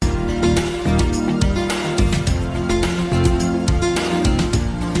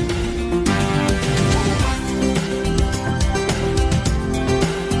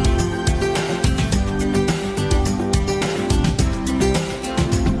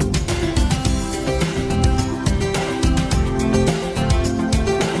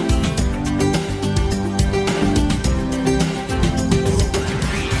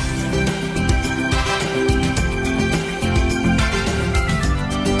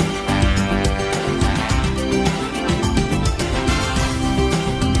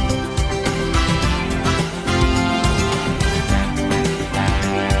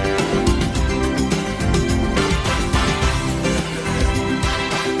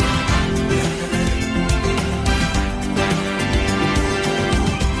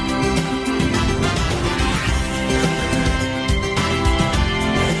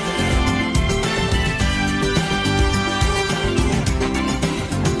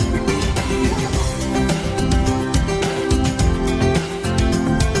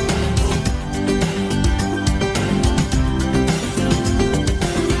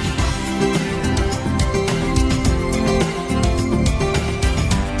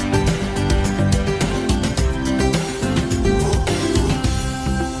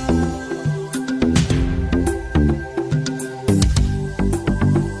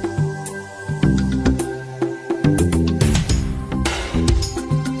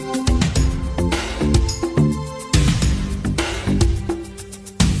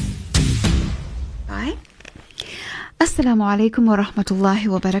Assalamu alaikum wa rahmatullahi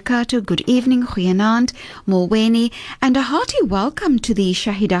wa barakatuh. Good evening, Goeienaand, Molweni, and a hearty welcome to the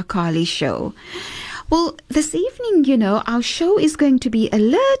Shahieda Carilie show. Well, this evening, our show is going to be a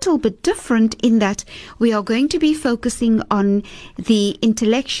little bit different in that we are going to be focusing on the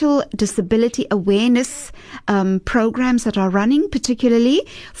intellectual disability awareness programs that are running, particularly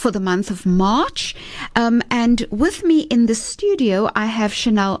for the month of March. And with me in the studio, I have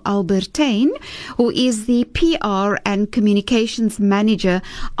Chanel Albertine, who is the PR and Communications Manager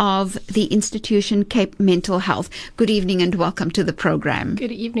of the institution Cape Mental Health. Good evening and welcome to the program.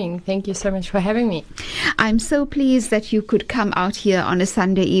 Good evening. Thank you so much for having me. I'm so pleased that you could come out here on a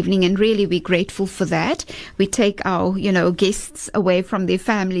Sunday evening, and really we're grateful for that. We take our, guests away from their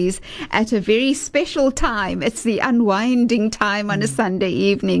families at a very special time. It's the unwinding time on a Sunday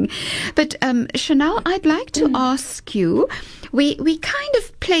evening. But Chanel, I'd like to ask you, we kind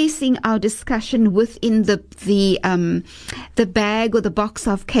of placing our discussion within the bag or the box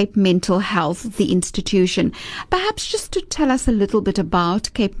of Cape Mental Health, the institution. Perhaps just to tell us a little bit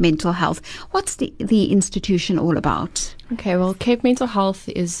about Cape Mental Health. What's the institution all about? Okay, well, Cape Mental Health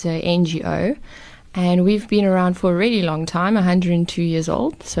is an NGO, and we've been around for a really long time, 102 years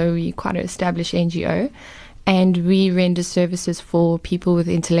old, so we're quite an established NGO, and we render services for people with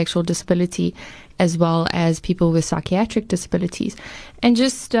intellectual disability as well as people with psychiatric disabilities, and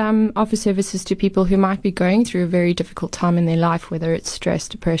just offer services to people who might be going through a very difficult time in their life, whether it's stress,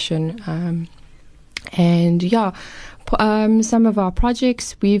 depression, some of our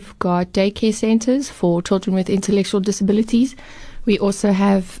projects, we've got daycare centers for children with intellectual disabilities. We also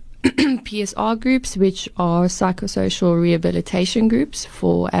have PSR groups, which are psychosocial rehabilitation groups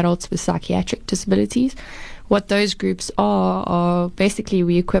for adults with psychiatric disabilities. What those groups are basically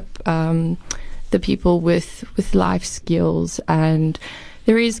we equip the people with life skills, and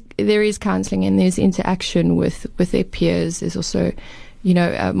there is counseling and there's interaction with their peers. There's also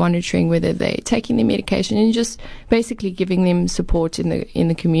monitoring whether they're taking their medication and just basically giving them support in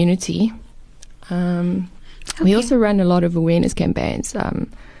the community. Okay. We also run a lot of awareness campaigns,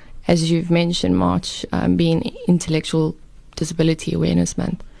 as you've mentioned, March being Intellectual Disability Awareness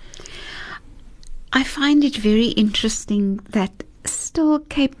Month. I find it very interesting that still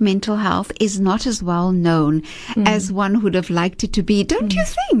Cape Mental Health is not as well known as one would have liked it to be, don't you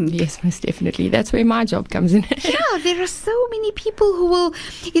think? Yes, most definitely. That's where my job comes in. Yeah, there are so many people who will,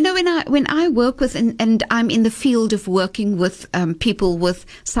 when I work with, and I'm in the field of working with people with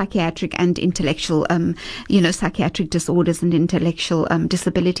psychiatric and intellectual, psychiatric disorders and intellectual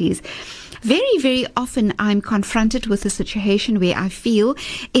disabilities. Very, very often I'm confronted with a situation where I feel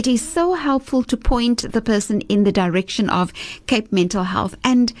it is so helpful to point the person in the direction of Cape Mental Health,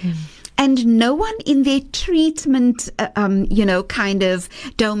 and no one in their treatment, kind of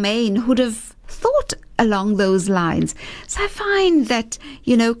domain would have thought along those lines. So I find that,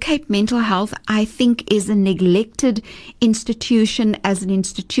 Cape Mental Health, I think, is a neglected institution as an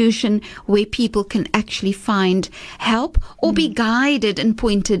institution where people can actually find help or be guided and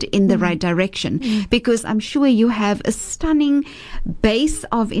pointed in the right direction. Because I'm sure you have a stunning base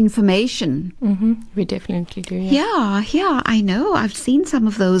of information. We definitely do. Yeah, I know. I've seen some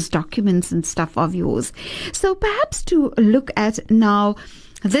of those documents and stuff of yours. So perhaps to look at now,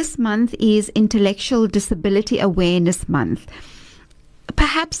 this month is Intellectual Disability Awareness Month.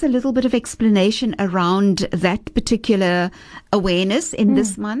 Perhaps a little bit of explanation around that particular awareness in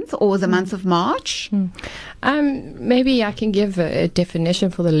this month or the month of March? Maybe I can give a definition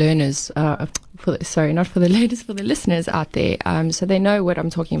for the learners, not for the learners, for the listeners out there, so they know what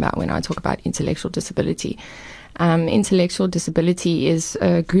I'm talking about when I talk about intellectual disability. Intellectual disability is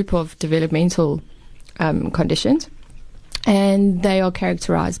a group of developmental conditions, and they are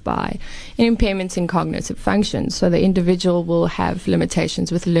characterized by impairments in cognitive functions. So the individual will have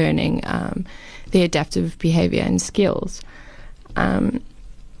limitations with learning, their adaptive behavior and skills.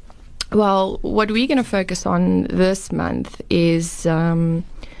 Well, what we're going to focus on this month is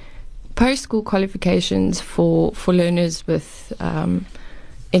post-school qualifications for learners with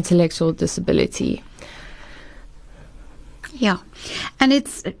intellectual disability. Yeah. And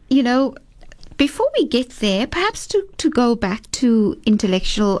it's, before we get there, perhaps to go back to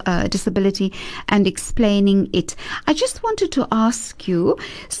intellectual disability and explaining it, I just wanted to ask you,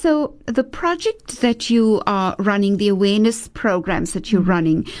 so the project that you are running, the awareness programs that you're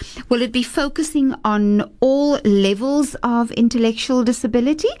running, will it be focusing on all levels of intellectual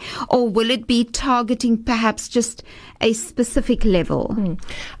disability, or will it be targeting perhaps just a specific level?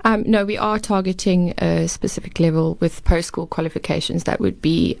 No, we are targeting a specific level with post-school qualifications. That would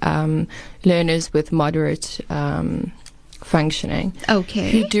be learners with moderate functioning.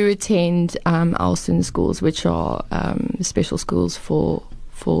 Okay. Who do attend Alston schools, which are special schools for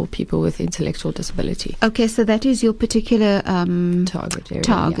people with intellectual disability. Okay, so that is your particular target area.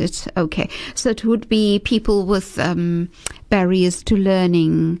 Target, yeah. Okay. So it would be people with barriers to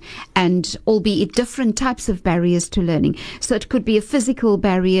learning, and albeit different types of barriers to learning. So it could be a physical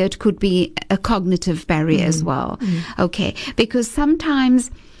barrier, it could be a cognitive barrier as well. Okay, because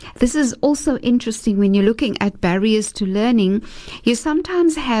sometimes this is also interesting when you're looking at barriers to learning. You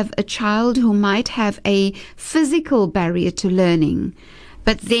sometimes have a child who might have a physical barrier to learning,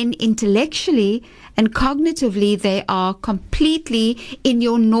 but then intellectually and cognitively they are completely in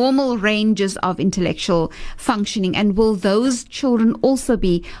your normal ranges of intellectual functioning. And will those children also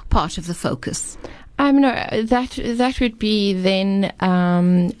be part of the focus? No, that would be then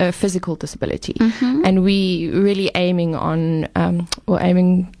a physical disability, and we really aiming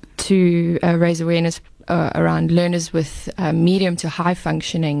to raise awareness around learners with medium to high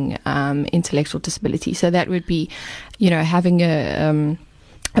functioning intellectual disability. So that would be, having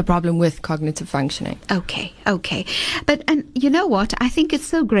a problem with cognitive functioning. Okay. But, and you know what? I think it's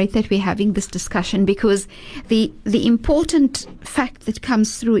so great that we're having this discussion, because the important fact that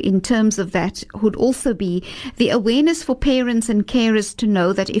comes through in terms of that would also be the awareness for parents and carers to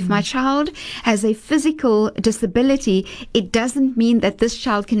know that if my child has a physical disability, it doesn't mean that this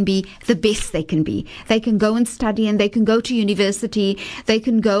child can be the best they can be. They can go and study, and they can go to university. They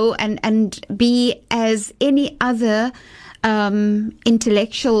can go and be as any other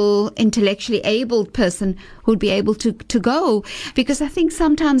intellectually abled person would be able to go. Because I think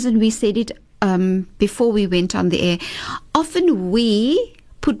sometimes, and we said it before we went on the air, often we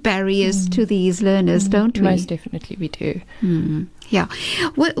put barriers to these learners, don't we? Most definitely we do. Yeah.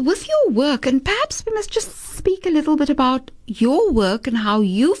 With your work, and perhaps we must just speak a little bit about your work and how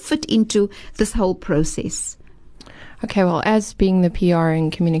you fit into this whole process. Okay, well, as being the PR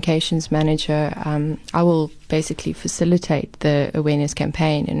and communications manager, I will basically facilitate the awareness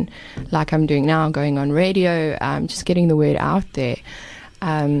campaign, and like I'm doing now, going on radio, just getting the word out there.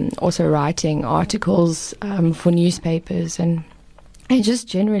 Also writing articles for newspapers, and just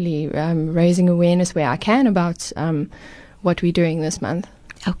generally raising awareness where I can about what we're doing this month.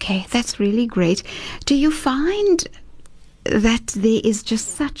 Okay, that's really great. Do you find that there is just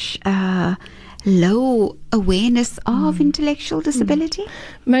such low awareness of intellectual disability?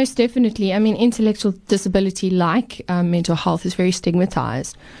 Most definitely. I mean, intellectual disability, like mental health, is very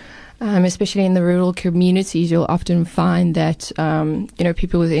stigmatized. Especially in the rural communities, you'll often find that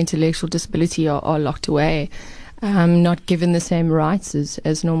people with intellectual disability are locked away, not given the same rights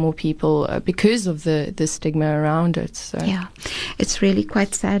as normal people because of the stigma around it. So. Yeah, it's really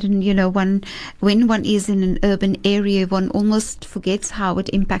quite sad. And, when one is in an urban area, one almost forgets how it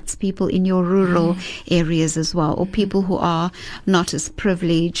impacts people in your rural areas as well, or people who are not as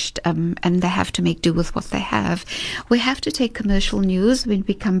privileged, and they have to make do with what they have. We have to take commercial news. When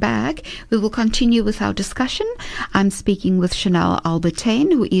we come back, we will continue with our discussion. I'm speaking with Chanel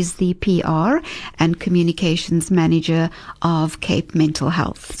Albertine, who is the PR and Communications Manager of Cape Mental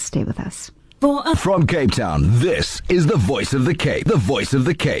Health. Stay with us. From Cape Town, this is the voice of the Cape. The voice of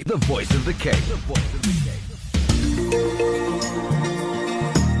the Cape. The voice of the Cape. The voice of the Cape.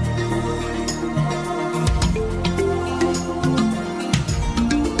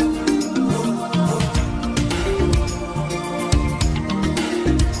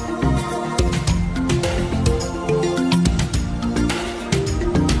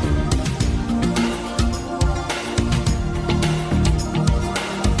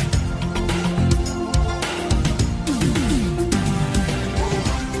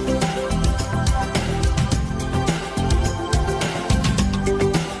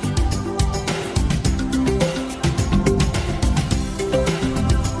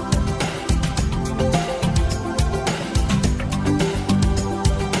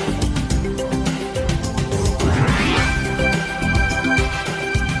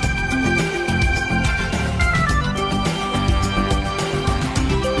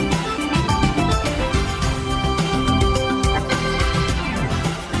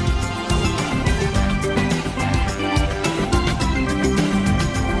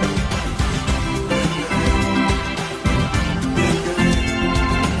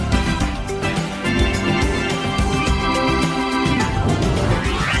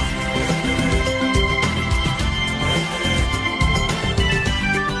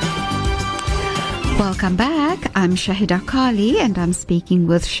 Welcome back. I'm Shahieda Carilie, and I'm speaking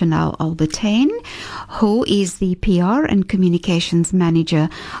with Chanel Albertine, who is the PR and Communications Manager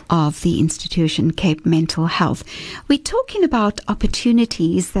of the institution Cape Mental Health. We're talking about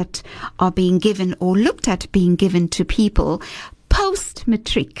opportunities that are being given or looked at being given to people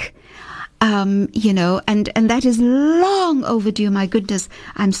post-matric. And that is long overdue. My goodness,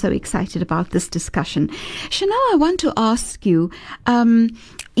 I'm so excited about this discussion. Chanel, I want to ask you,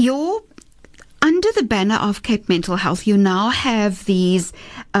 under the banner of Cape Mental Health, you now have these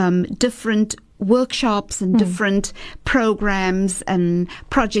different workshops and different programs and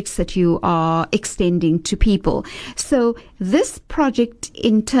projects that you are extending to people. So this project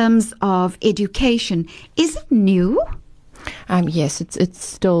in terms of education, is it new? Yes, it's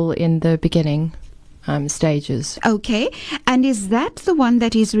still in the beginning stages. Okay. And is that the one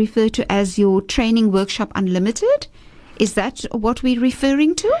that is referred to as your Training Workshop Unlimited? Is that what we're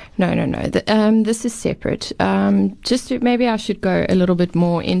referring to? No. This is separate. Maybe I should go a little bit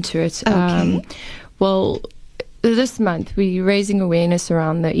more into it. Okay. This month we're raising awareness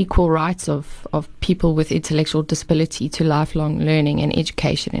around the equal rights of people with intellectual disability to lifelong learning and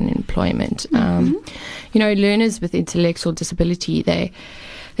education and employment. Learners with intellectual disability, they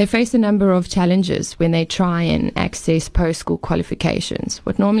face a number of challenges when they try and access post-school qualifications.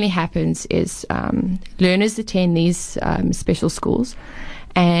 What normally happens is learners attend these special schools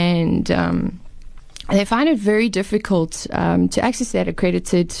and they find it very difficult to access that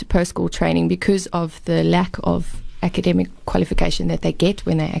accredited post-school training because of the lack of academic qualification that they get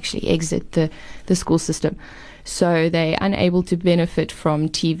when they actually exit the school system. So they're unable to benefit from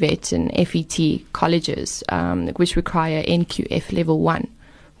TVET and FET colleges, which require NQF level 1.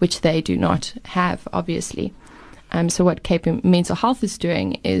 Which they do not have, obviously. So what Cape Mental Health is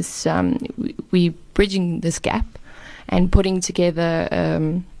doing is we're bridging this gap and putting together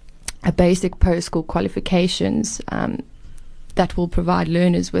a basic post-school qualifications that will provide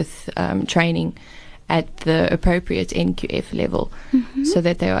learners with training at the appropriate NQF level, so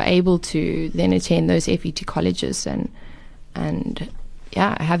that they are able to then attend those FET colleges and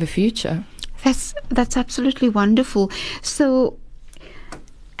have a future. That's absolutely wonderful. So,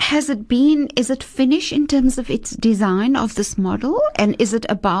 is it finished in terms of its design of this model? And is it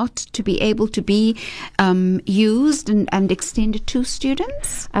about to be able to be used and extended to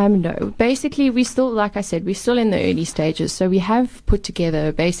students? No. Basically, we're still in the early stages. So we have put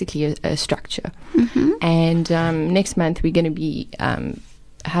together basically a structure. And next month we're going to be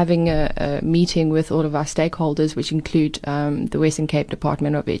having a meeting with all of our stakeholders, which include the Western Cape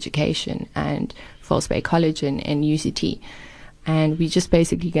Department of Education and False Bay College and UCT. And we're just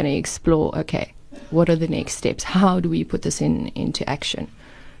basically going to explore, okay, what are the next steps? How do we put this into action?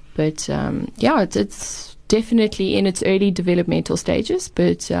 But it's definitely in its early developmental stages,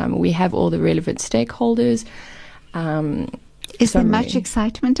 but we have all the relevant stakeholders. Is there much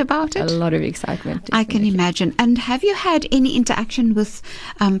excitement about it? A lot of excitement. Definitely. I can imagine. And have you had any interaction with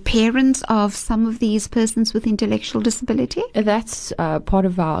parents of some of these persons with intellectual disability? That's part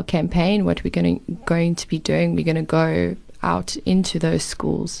of our campaign. What we're going to be doing, we're going to go out into those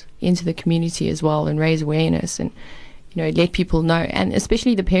schools, into the community as well, and raise awareness and let people know, and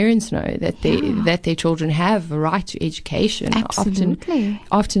especially the parents know that their children have a right to education. Absolutely.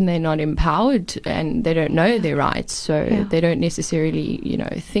 Often they're not empowered and they don't know their rights, so they don't necessarily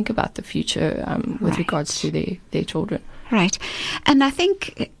think about the future with regards to their children. Right. And I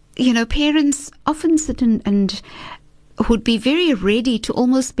think parents often sit and would be very ready to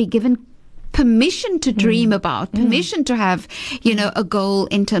almost be given permission to dream about, permission to have, a goal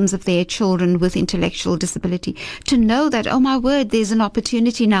in terms of their children with intellectual disability, to know that, oh my word, there's an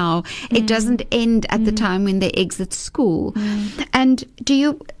opportunity now. It doesn't end at the time when they exit school. And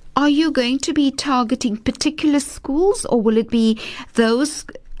are you going to be targeting particular schools, or will it be those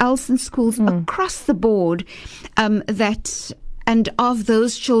Elson schools across the board and of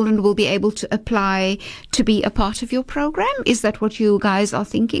those children will be able to apply to be a part of your program? Is that what you guys are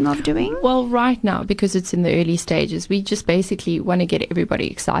thinking of doing? Well, right now, because it's in the early stages, we just basically want to get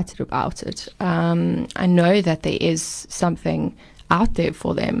everybody excited about it. I know that there is something out there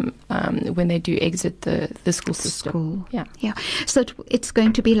for them when they do exit the school system. Yeah. So it's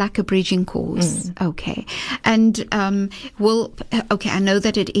going to be like a bridging course. Okay. And I know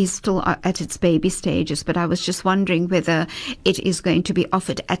that it is still at its baby stages, but I was just wondering whether it is going to be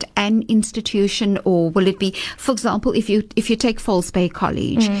offered at an institution, or will it be, for example, if you take False Bay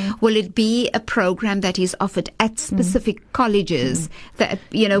College, will it be a program that is offered at specific colleges that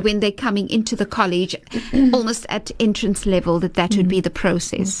when they're coming into the college, almost at entrance level, that would should be the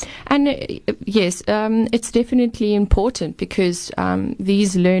process. And yes, it's definitely important because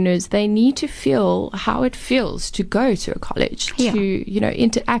these learners, they need to feel how it feels to go to a college, to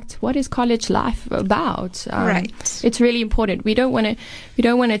interact. What is college life about? Right. It's really important. We don't want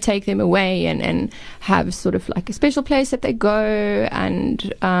to take them away and have sort of like a special place that they go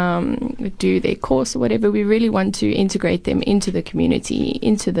and do their course or whatever. We really want to integrate them into the community,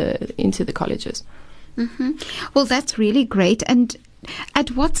 into the colleges. Mm-hmm. Well, that's really great. And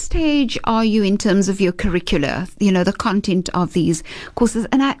at what stage are you in terms of your curricula, the content of these courses?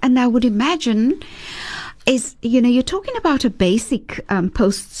 And I would imagine is, you're talking about a basic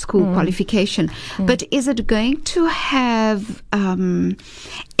post-school qualification, but is it going to have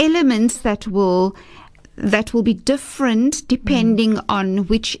elements that will be different depending on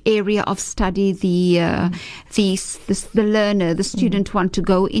which area of study the learner, the student want to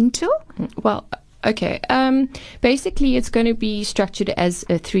go into? Well, okay. Basically, it's going to be structured as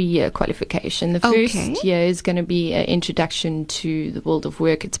a 3-year qualification. The first year is going to be an introduction to the world of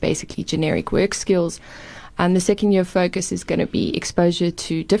work. It's basically generic work skills. And the second year focus is going to be exposure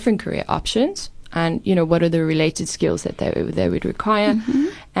to different career options and, what are the related skills that they would require. Mm-hmm.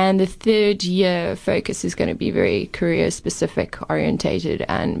 And the third year focus is going to be very career-specific orientated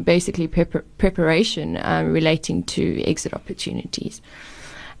and basically preparation relating to exit opportunities.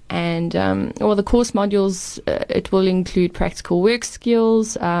 And the course modules, it will include practical work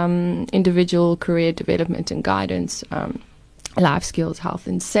skills, individual career development and guidance, life skills, health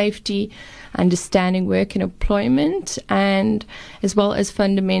and safety, understanding work and employment, and as well as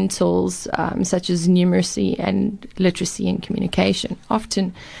fundamentals such as numeracy and literacy and communication.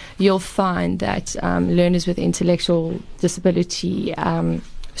 Often you'll find that learners with intellectual disability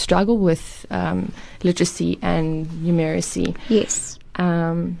struggle with literacy and numeracy. Yes.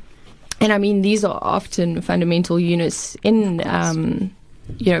 And I mean, these are often fundamental units in,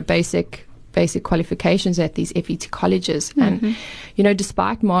 basic qualifications at these FET colleges. Mm-hmm. And,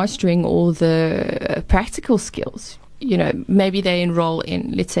 despite mastering all the practical skills, maybe they enroll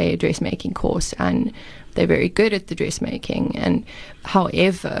in, let's say, a dressmaking course and they're very good at the dressmaking. And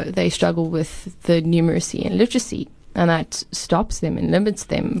however, they struggle with the numeracy and literacy. And that stops them and limits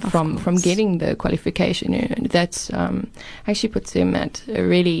them from getting the qualification. And that's actually puts them at a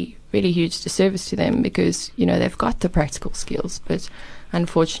really, really huge disservice to them because, they've got the practical skills, but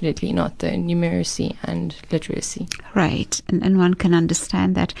unfortunately not the numeracy and literacy. Right. And one can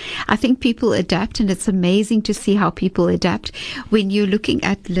understand that. I think people adapt, and it's amazing to see how people adapt when you're looking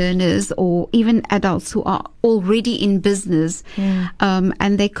at learners or even adults who are already in business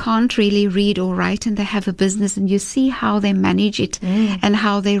and they can't really read or write and they have a business, and you see how they manage it and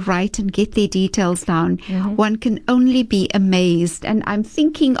how they write and get their details down. One can only be amazed. And I'm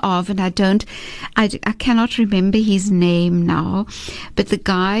thinking of, and I cannot remember his name now, but the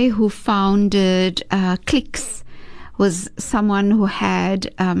guy who founded Clicks was someone who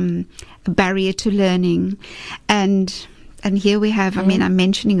had a barrier to learning. And here we have, I mean, I'm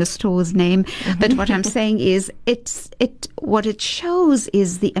mentioning a store's name, but what I'm saying is what it shows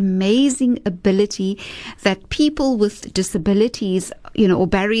is the amazing ability that people with disabilities, or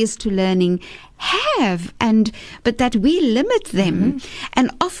barriers to learning have, but that we limit them,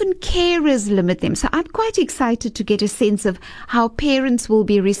 and often carers limit them. So I'm quite excited to get a sense of how parents will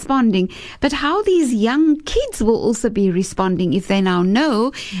be responding, but how these young kids will also be responding if they now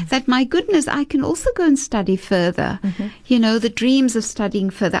know that, my goodness, I can also go and study further. The dreams of studying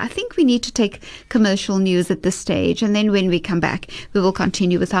further. I think we need to take commercial news at this stage, and then when we come back, we will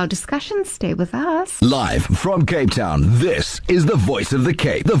continue with our discussion. Stay with us. Live from Cape Town, this is the Voice of the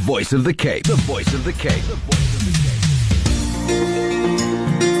Cape. The Voice of the Cape. The Voice of the Cape. The Voice of the Cape.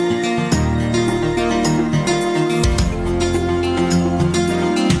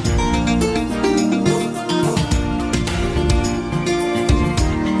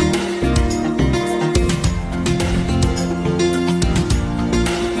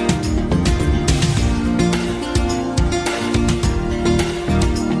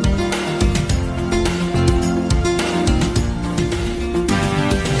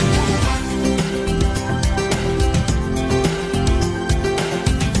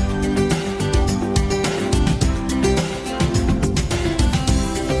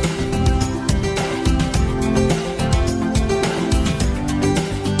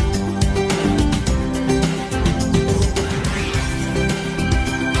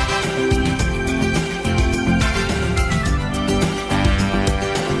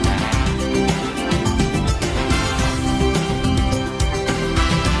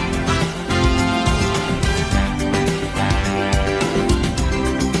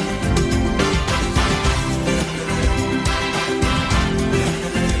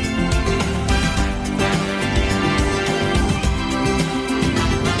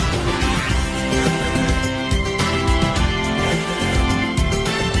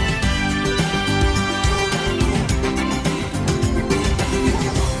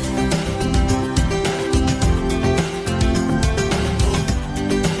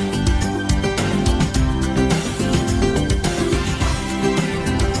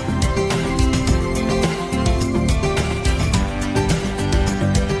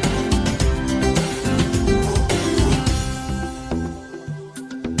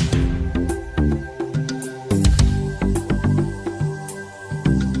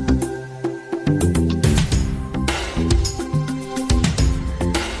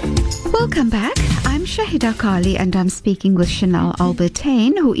 Welcome back. I'm Shahieda Carilie, and I'm speaking with Chanel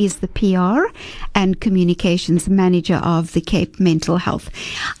Albertine, who is the PR and Communications Manager of the Cape Mental Health.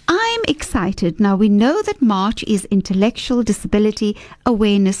 I'm excited. Now, we know that March is Intellectual Disability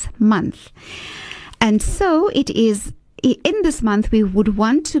Awareness Month. And so it is, in this month, we would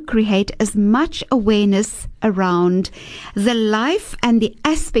want to create as much awareness around the life and the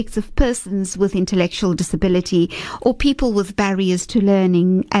aspects of persons with intellectual disability or people with barriers to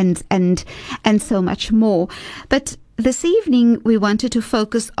learning and so much more. But this evening, we wanted to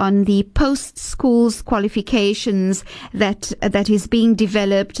focus on the post-schools qualifications that is being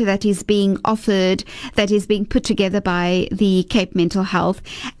developed, that is being offered, that is being put together by the Cape Mental Health,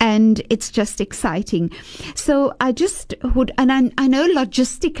 and it's just exciting. So I just would, and I know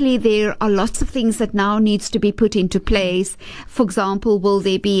logistically there are lots of things that now needs to be put into place. For example, will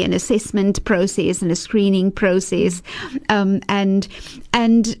there be an assessment process and a screening process,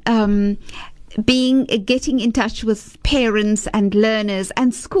 getting in touch with parents and learners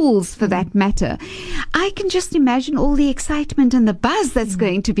and schools for that matter. I can just imagine all the excitement and the buzz that's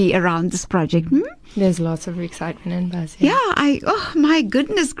going to be around this project. There's lots of excitement and buzz. Yeah, oh my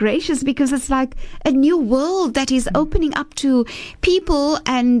goodness gracious, because it's like a new world that is opening up to people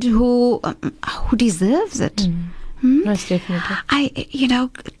and who deserves it. Most definitely.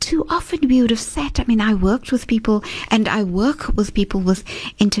 Too often we would have sat, I worked with people and I work with people with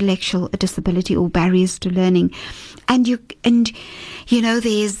intellectual disability or barriers to learning.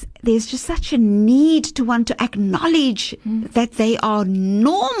 There's just such a need to want to acknowledge that they are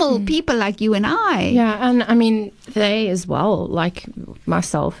normal people like you and I. Yeah, and they as well, like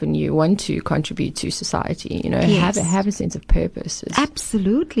myself and you, want to contribute to society, Yes. have a sense of purpose.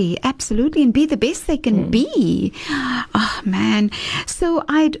 Absolutely, and be the best they can be. Oh, man. So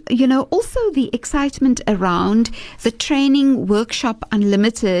also the excitement around the Training Workshop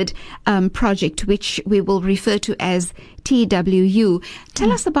Unlimited project, which we will refer to as TWU.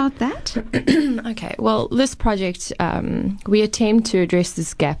 Tell us about that. Okay, well, this project, we attempt to address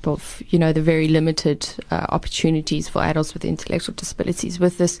this gap of, the very limited opportunities for adults with intellectual disabilities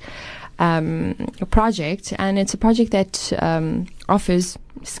with this project. And it's a project that offers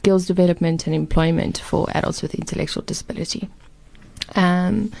skills development and employment for adults with intellectual disability.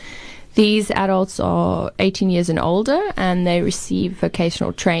 These adults are 18 years and older, and they receive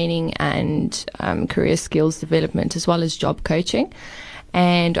vocational training and career skills development, as well as job coaching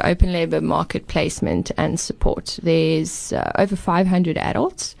and open labour market placement and support. There's over 500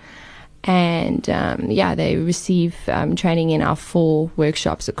 adults, and they receive training in our 4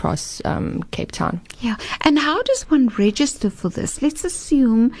 workshops across Cape Town. Yeah, and how does one register for this? Let's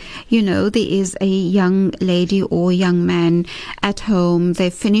assume, there is a young lady or young man at home,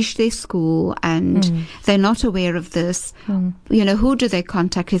 they've finished their school and they're not aware of this. Who do they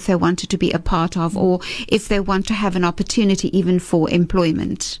contact if they wanted to be a part of, or if they want to have an opportunity even for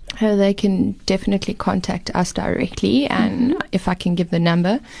employment? They can definitely contact us directly, and if I can give the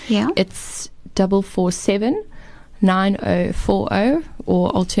number, it's 447 9040, or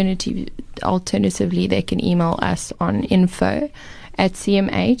alternatively they can email us on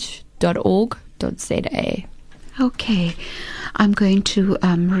info@cmh.org.za. Okay, I'm going to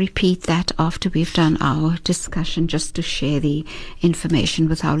repeat that after we've done our discussion, just to share the information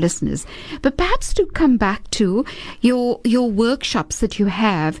with our listeners. But perhaps to come back to your workshops that you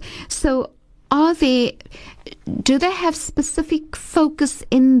have. So do they have specific focus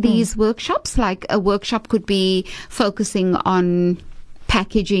in these workshops? Like a workshop could be focusing on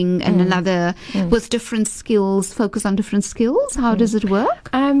packaging and another with different skills, focus on different skills? How does it work?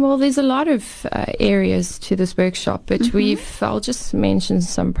 Well, there's a lot of areas to this workshop, but I'll just mention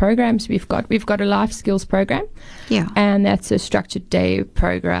some programs we've got. We've got a life skills program. Yeah. And that's a structured day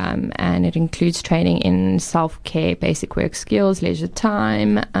program, and it includes training in self-care, basic work skills, leisure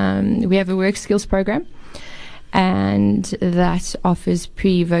time. We have a work skills program, and that offers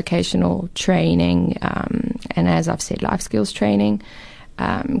pre-vocational training, and as I've said, life skills training,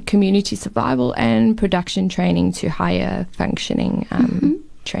 community survival and production training to higher functioning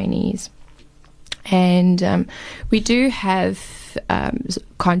trainees. And we do have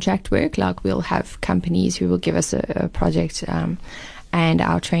contract work, like we'll have companies who will give us a project, and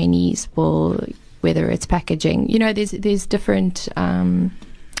our trainees will, whether it's packaging, there's different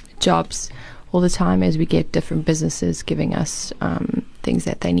jobs all the time as we get different businesses giving us things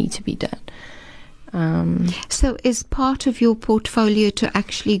that they need to be done. So is part of your portfolio to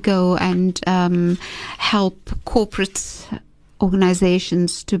actually go and help corporates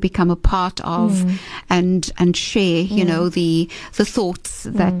organizations to become a part of and share, the thoughts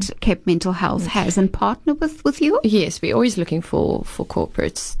that Cape Mental Health has and partner with you? Yes, we're always looking for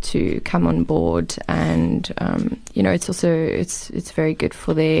corporates to come on board, and it's also it's very good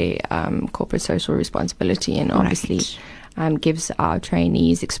for their corporate social responsibility, and obviously gives our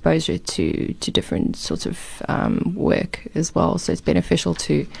trainees exposure to different sorts of work as well. So it's beneficial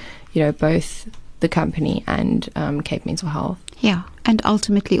to both the company and Cape Mental Health. Yeah, and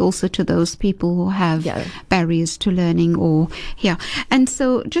ultimately also to those people who have barriers to learning And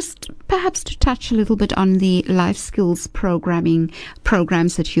so just perhaps to touch a little bit on the life skills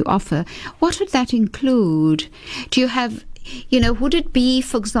programs that you offer, what would that include? Do you have, would it be,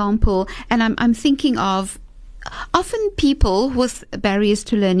 for example, and I'm thinking of often people with barriers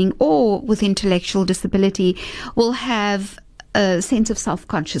to learning or with intellectual disability will have a sense of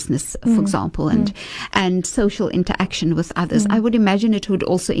self-consciousness, for example, and social interaction with others. I would imagine it would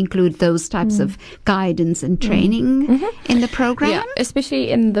also include those types of guidance and training in the program. Yeah,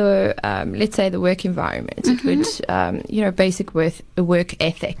 especially in the, let's say, the work environment. It would, basic work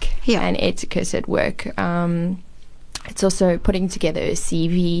ethic and etiquette at work. It's also putting together a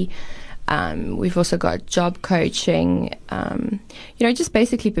CV. We've also got job coaching, just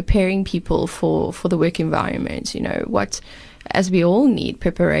basically preparing people for the work environment, as we all need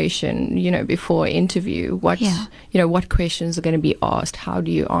preparation, before interview, what questions are going to be asked, how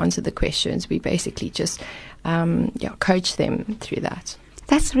do you answer the questions? We basically just, coach them through that.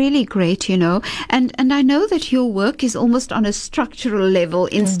 That's really great, and I know that your work is almost on a structural level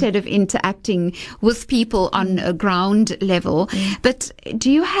instead of interacting with people on a ground level. But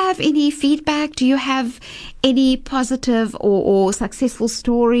do you have any feedback? Do you have any positive or successful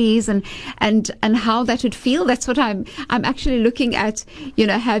stories and how that would feel? That's what I'm actually looking at.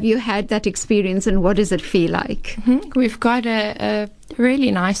 Have you had that experience, and what does it feel like? We've got a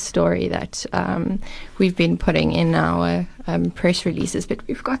really nice story that we've been putting in our press releases, but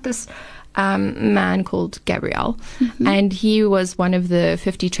we've got this man called Gabriel, and he was one of the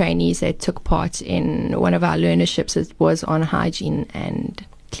 50 trainees that took part in one of our learnerships. It was on hygiene and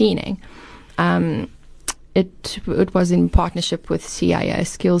cleaning. It was in partnership with CIA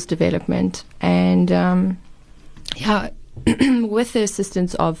Skills Development, and with the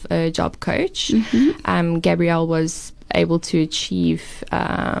assistance of a job coach, Gabriel was able to achieve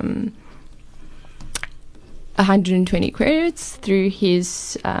 120 credits through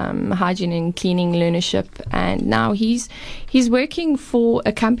his hygiene and cleaning learnership, and now he's working for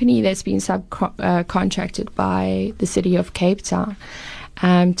a company that's been subcontracted by the city of Cape Town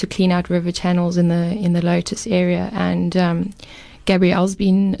to clean out river channels in the Lotus area. And Gabrielle's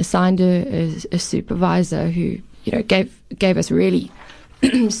been assigned a supervisor who gave us really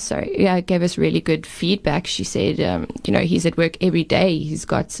gave us really good feedback. She said, he's at work every day. He's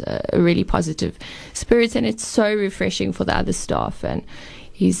got a really positive spirit, and it's so refreshing for the other staff. And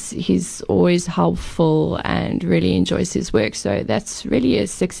he's always helpful and really enjoys his work. So that's really a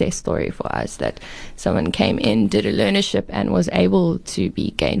success story for us, that someone came in, did a learnership, and was able to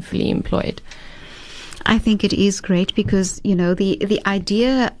be gainfully employed. I think it is great because, the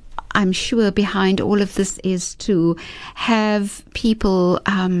idea, I'm sure, behind all of this is to have people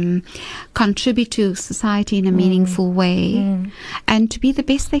contribute to society in a meaningful way and to be the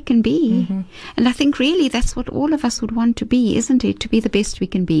best they can be. And I think really that's what all of us would want to be, isn't it? To be the best we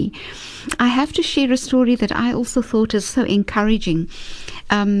can be. I have to share a story that I also thought is so encouraging.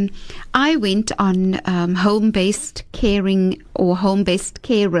 I went on home-based caring or home-based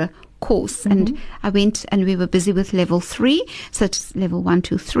carer course, and I went and we were busy with level 3, so it's level 1,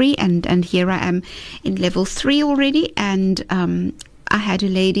 2, 3, and here I am in level 3 already. And I had a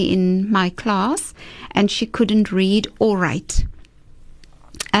lady in my class, and she couldn't read or write,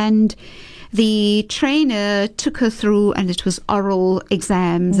 and the trainer took her through, and it was oral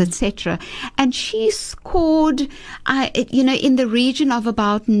exams, etc. And she scored, in the region of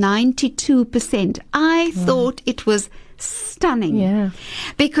about 92%. I thought it was stunning,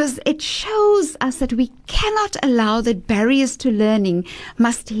 because it shows us that we cannot allow that barriers to learning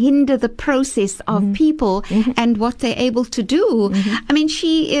must hinder the process of people and what they're able to do. I mean,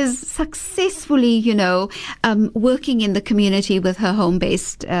 she is successfully, working in the community with her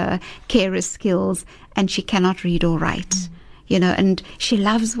home-based carer skills, and she cannot read or write. And she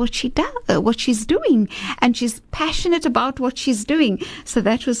loves what she does, what she's doing, and she's passionate about what she's doing. So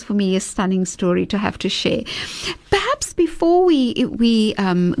that was for me a stunning story to have to share. Perhaps before we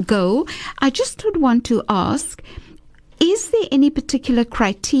go, I just would want to ask, Is there any particular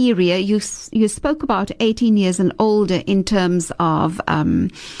criteria? You spoke about 18 years and older in terms of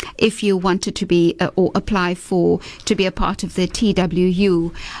if you wanted to be or apply to be a part of the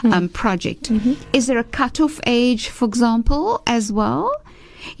TWU project. Mm-hmm. Is there a cutoff age, for example, as well?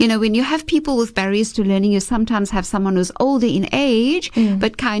 You know, when you have people with barriers to learning, you sometimes have someone who's older in age,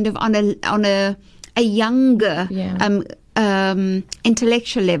 but kind of on a younger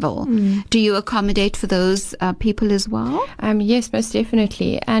intellectual level. Do you accommodate for those people as well? Yes, most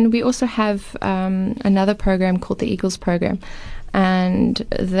definitely. And we also have another program called the Eagles program, and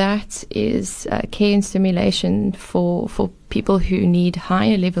that is care and stimulation for people who need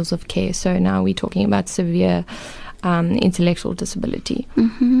higher levels of care. So now we're talking about severe intellectual disability.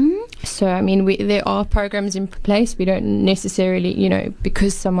 Mm-hmm. So, I mean, there are programs in place. We don't necessarily, you know,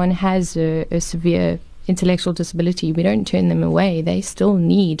 because someone has a severe intellectual disability, we don't turn them away. They still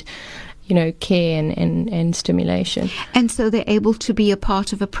need, you know, care and stimulation. And so they're able to be a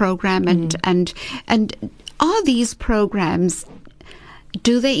part of a program. And are these programs,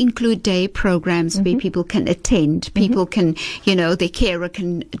 do they include day programs where people can attend? People can, you know, their carer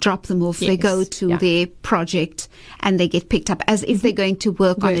can drop them off. Yes. They go to their project and they get picked up as if they're going to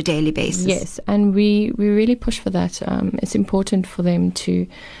work on a daily basis. Yes, and we really push for that. It's important for them to,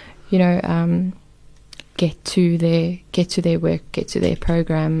 you know, get to their work, get to their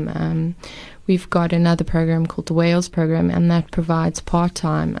program. We've got another program called the Wales program, and that provides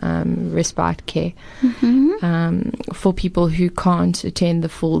part-time respite care for people who can't attend the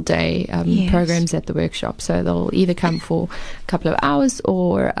full day programs at the workshop. So they'll either come for a couple of hours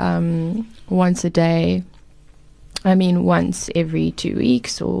or once a day. I mean, once every 2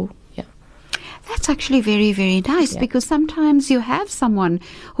 weeks or. That's actually very, very nice because sometimes you have someone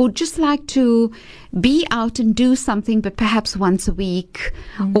who just like to be out and do something, but perhaps once a week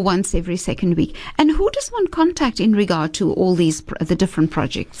or once every second week. And who does one contact in regard to all these, the different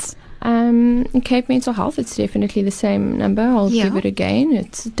projects? Cape Mental Health, it's definitely the same number. I'll give it again.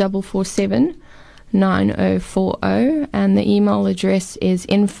 It's 447 9040, and the email address is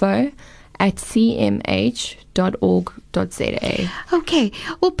info@cmh.org.za. Okay.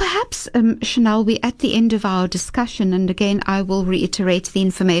 Well, perhaps, Chanel, we're at the end of our discussion. And again, I will reiterate the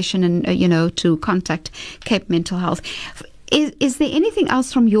information and, to contact Cape Mental Health. Is there anything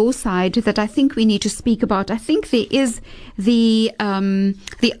else from your side that I think we need to speak about? I think there is the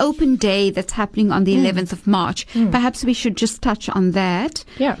open day that's happening on the 11th of March. Perhaps we should just touch on that.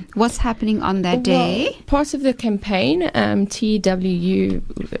 Yeah. What's happening on that day? Part of the campaign, TWU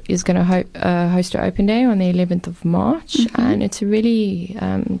is going to host an open day on the 11th of March. And it's a really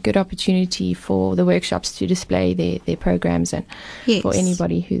good opportunity for the workshops to display their programs and for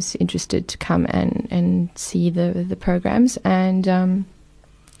anybody who's interested to come and see the programs. And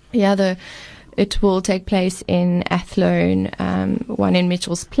it will take place in Athlone, one in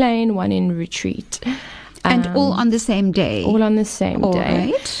Mitchell's Plain, one in Retreat. And all on the same day? All on the same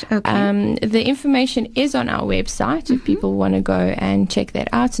day. Right. Okay. The information is on our website if people want to go and check that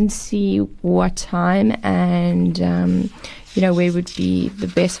out and see what time and where would be the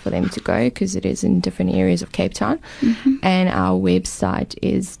best for them to go, because it is in different areas of Cape Town. And our website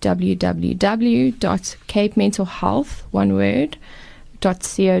is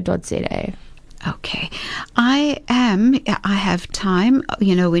www.capementalhealth.co.za. Okay. I have time,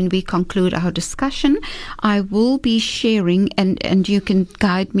 when we conclude our discussion, I will be sharing, and you can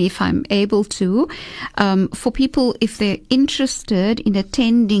guide me if I'm able to, for people, if they're interested in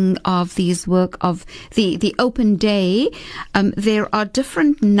attending of these work of the open day, there are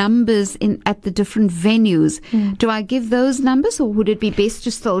different numbers at the different venues. Do I give those numbers, or would it be best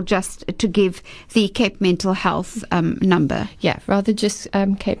to still just to give the Cape Mental Health number? Yeah, rather just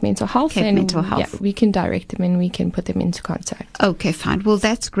Cape Mental Health. Mental Health. Yeah, we can direct them and we can put them into contact. Okay, fine. Well,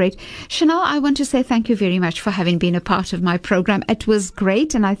 that's great. Chanel, I want to say thank you very much for having been a part of my program. It was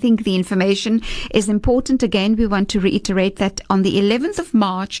great, and I think the information is important. Again, we want to reiterate that on the 11th of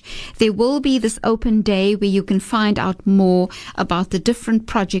March, there will be this open day where you can find out more about the different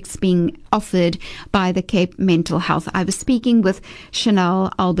projects being offered by the Cape Mental Health. I was speaking with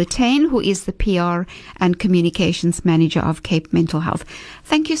Chanel Albertine, who is the PR and Communications Manager of Cape Mental Health.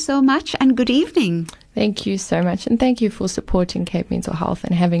 Thank you so much, and good evening. Thank you so much, and thank you for supporting Cape Mental Health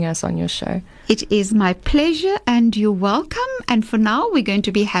and having us on your show. It is my pleasure, and you're welcome. And for now, we're going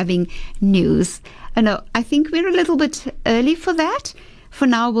to be having news. No, I think we're a little bit early for that. For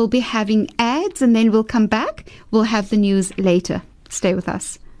now, we'll be having ads, and then we'll come back. We'll have the news later. Stay with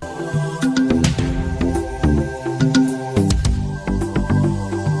us.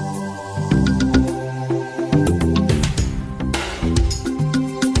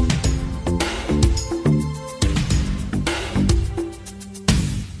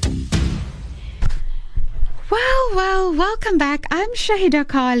 Well, welcome back. I'm Shahieda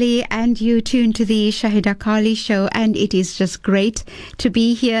Carilie, and you tune to the Shahieda Carilie show, and it is just great to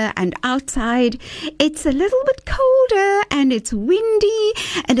be here and outside. It's a little bit colder and it's windy,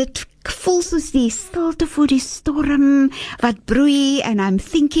 and it voel soos die stilte voor die storm wat broei, and I'm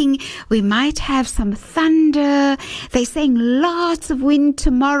thinking we might have some thunder. They're saying lots of wind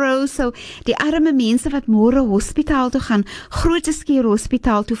tomorrow, so die arme mense wat môre hospitaal toe gaan, Groote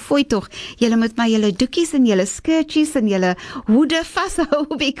hospitaal toe, fooi tog, julle moet maar julle doekies en julle skirtjies en julle hoede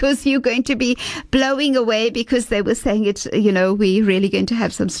vashou, because you're going to be blowing away, because they were saying it's, we're really going to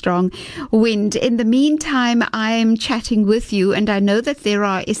have some strong wind. In the meantime, I'm chatting with you, and I know that there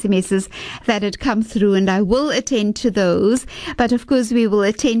are SMSs that had come through, and I will attend to those, but of course we will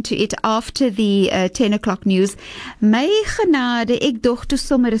attend to it after the 10 o'clock news. My genade, ek dog toe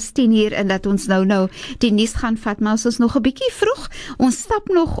sommer is 10 uur en dat ons nou die nuus gaan vat, maar ons is nog 'n bietjie vroeg. Ons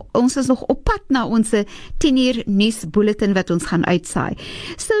is nog op pad na ons 10 uur nuus bulletin wat ons gaan uitsaai.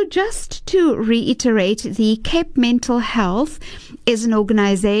 So just to reiterate, the Cape Mental Health is an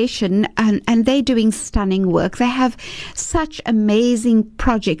organization, and they're doing stunning work. They have such amazing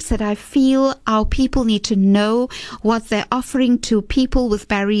projects that I feel our people need to know what they're offering to people with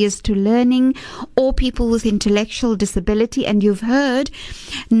barriers to learning or people with intellectual disability. And you've heard,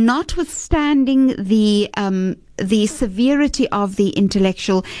 notwithstanding the severity of the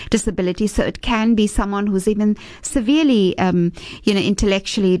intellectual disability, so it can be someone who's even severely,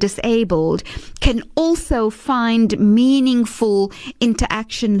 intellectually disabled, can also find meaningful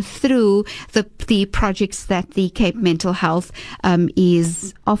interaction through the projects that the Cape Mental Health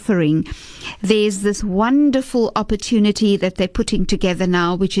is offering. There's this wonderful opportunity that they're putting together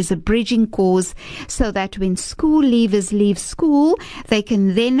now, which is a bridging course, so that when school leavers leave school, they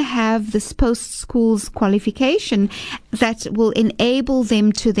can then have this post-schools qualification that will enable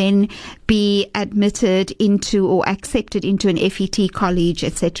them to then be admitted into or accepted into an FET college,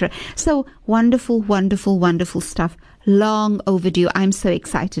 etc. So wonderful, wonderful, wonderful stuff. Long overdue. I'm so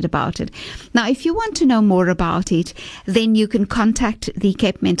excited about it. Now, if you want to know more about it, then you can contact the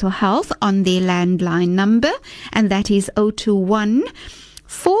Cape Mental Health on their landline number, and that is 021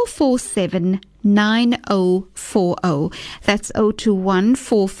 447 9040. That's 021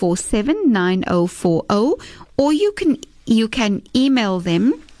 447 9040. Or you can email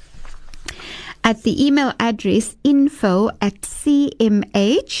them at the email address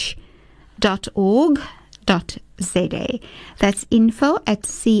info@cmh.org.za. That's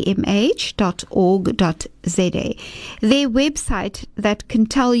info@cmh.org.za. Their website that can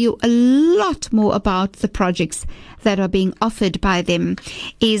tell you a lot more about the projects that are being offered by them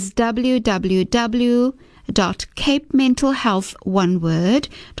is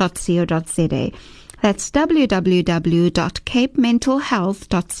www.capementalhealth.co.za. That's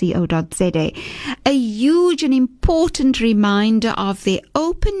www.capementalhealth.co.za. A huge and important reminder of the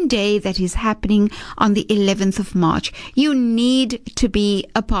open day that is happening on the 11th of March. You need to be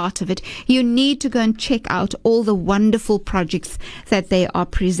a part of it. You need to go and check out all the wonderful projects that they are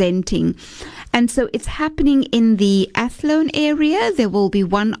presenting. And so it's happening in the Athlone area. There will be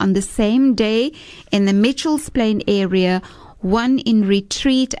one on the same day in the Mitchells Plain area, one in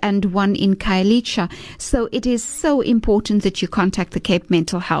Retreat and one in Khayelitsha. So it is so important that you contact the Cape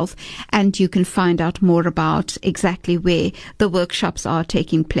Mental Health, and you can find out more about exactly where the workshops are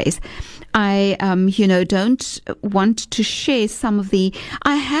taking place. I, don't want to share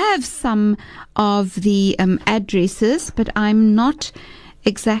I have some of the addresses, but I'm not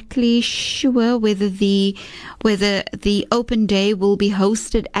exactly sure whether the open day will be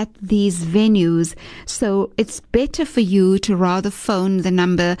hosted at these venues. So it's better for you to rather phone the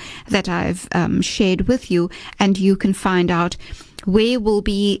number that I've shared with you, and you can find out where will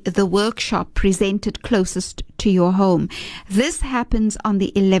be the workshop presented closest to your home. This happens on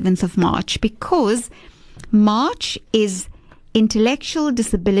the 11th of March, because March is Intellectual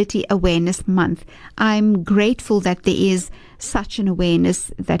Disability Awareness Month. I'm grateful that there is such an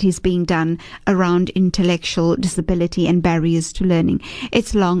awareness that is being done around intellectual disability and barriers to learning.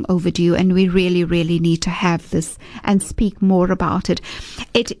 It's long overdue, and we really, really need to have this and speak more about it.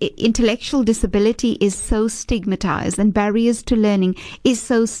 Intellectual disability is so stigmatized, and barriers to learning is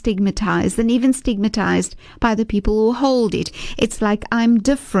so stigmatized, and even stigmatized by the people who hold it. It's like, I'm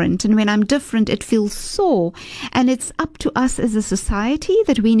different, and when I'm different, it feels sore. And it's up to us as a society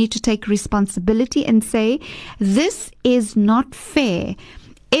that we need to take responsibility and say, this is not fair.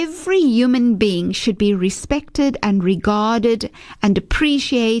 Every human being should be respected and regarded and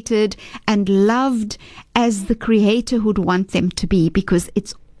appreciated and loved as the Creator would want them to be, because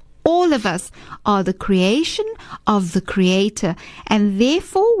it's all of us are the creation of the Creator, and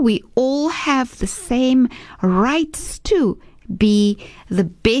therefore we all have the same rights to be the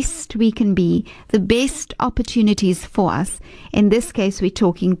best we can be, the best opportunities for us. In this case, we're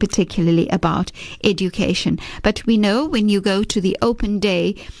talking particularly about education. But we know when you go to the open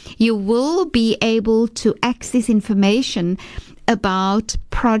day, you will be able to access information about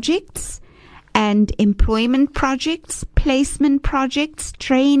projects and employment projects, placement projects,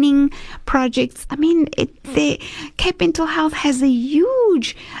 training projects. I mean, Cape Mental Health has a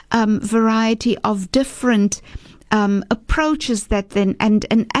huge variety of different approaches that then and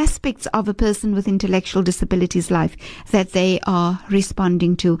aspects of a person with intellectual disabilities life that they are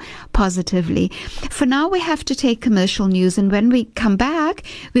responding to positively. For now, we have to take commercial news, and when we come back,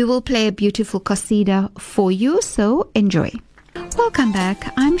 we will play a beautiful qasida for you, so enjoy. Welcome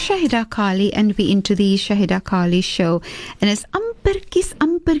back. I'm Shahieda Carilie and we're into the Shahieda Carilie show, and it's amperkies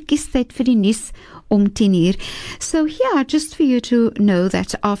tyd vir die nuus om 10:00. So yeah, just for you to know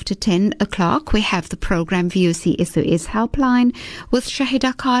that after 10 o'clock we have the program VOC SOS Helpline with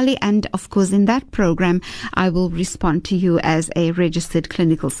Shahieda Carilie, and of course in that program I will respond to you as a registered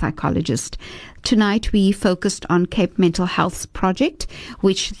clinical psychologist. Tonight we focused on Cape Mental Health's project,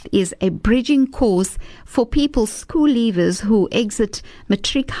 which is a bridging course for people, school leavers who exit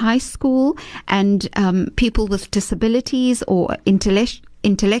matric high school, and people with disabilities or intellectual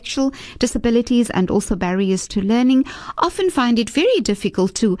disabilities and also barriers to learning often find it very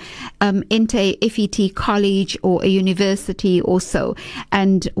difficult to enter a FET college or a university or so.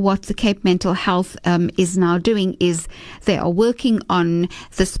 And what the Cape Mental Health is now doing is they are working on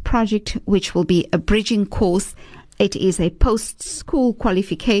this project, which will be a bridging course. It is a post-school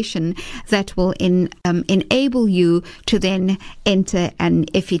qualification that will enable you to then enter an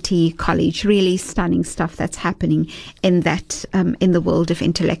FET college. Really stunning stuff that's happening in that in the world of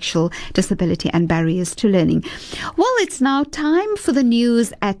intellectual disability and barriers to learning. Well, it's now time for the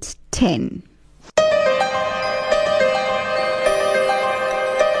news at 10.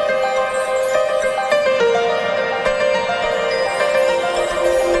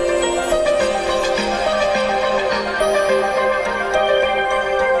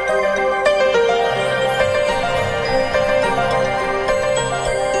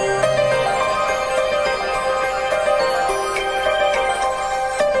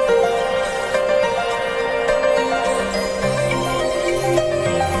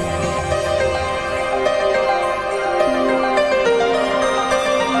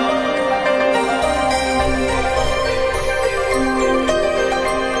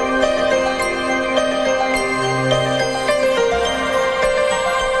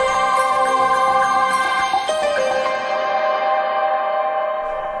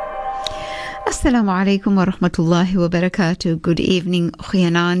 Assalamu alaikum wa rahmatullahi wa barakatuh. Good evening,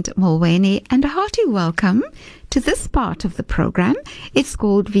 goeienaand, Molweni, and a hearty welcome to this part of the program. It's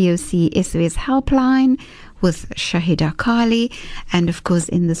called VOC SOS Helpline with Shahieda Carilie. And of course,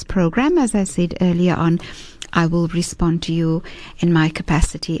 in this program, as I said earlier on, I will respond to you in my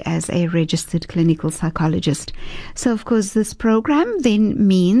capacity as a registered clinical psychologist. So, of course, this program then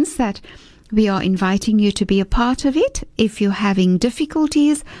means that we are inviting you to be a part of it. If you're having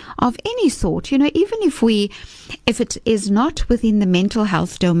difficulties of any sort, even if it is not within the mental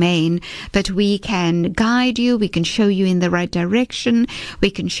health domain, but we can guide you, we can show you in the right direction, we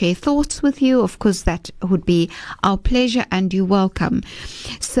can share thoughts with you. Of course, that would be our pleasure, and you're welcome.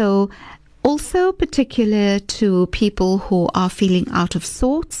 So, also particular to people who are feeling out of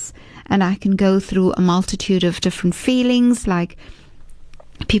sorts, and I can go through a multitude of different feelings, like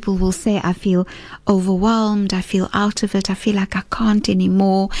people will say, I feel overwhelmed, I feel out of it, I feel like I can't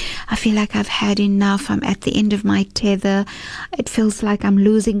anymore, I feel like I've had enough, I'm at the end of my tether, it feels like I'm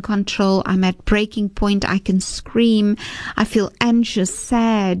losing control, I'm at breaking point, I can scream, I feel anxious,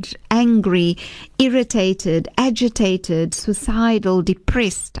 sad, angry, irritated, agitated, suicidal,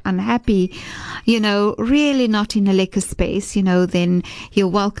 depressed, unhappy, really not in a lekker space, then you're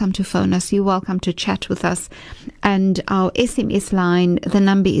welcome to phone us, you're welcome to chat with us. And our SMS line, the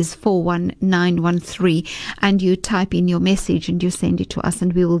number is 41913, and you type in your message and you send it to us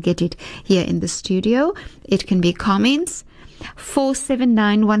and we will get it here in the studio. It can be comments.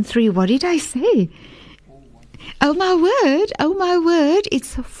 47913. What did I say? Oh my word,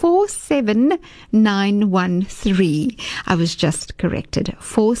 it's 47913. I was just corrected.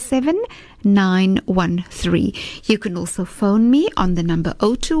 47913. 913. You can also phone me on the number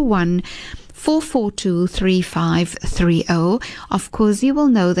 021 442 3530. Of course, you will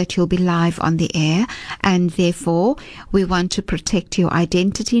know that you'll be live on the air, and therefore we want to protect your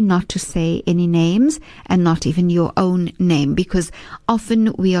identity, not to say any names and not even your own name, because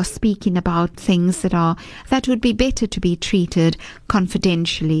often we are speaking about things that would be better to be treated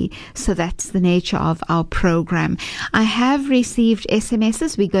confidentially. So that's the nature of our program. I have received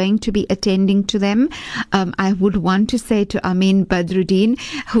SMSs. We're going to be attending to them. I would want to say to Amin Badruddin,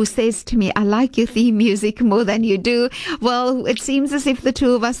 who says to me, I like your theme music more than you do. Well, it seems as if the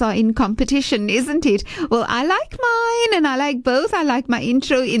two of us are in competition, isn't it? Well, I like mine and I like both. I like my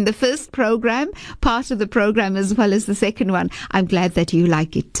intro in the first program, part of the program, as well as the second one. I'm glad that you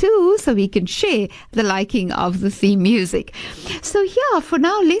like it too, so we can share the liking of the theme music. So yeah, for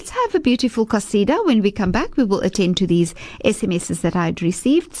now, let's have a beautiful qasida. When we come back, we will attend to these SMSs that I'd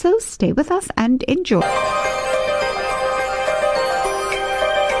received. So stay with us and enjoy.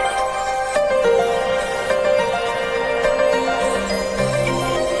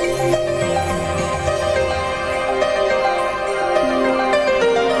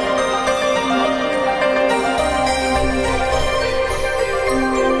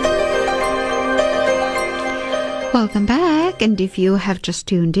 Welcome back, and if you have just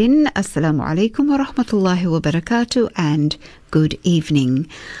tuned in, Assalamu alaikum wa rahmatullahi wa barakatuh, and good evening.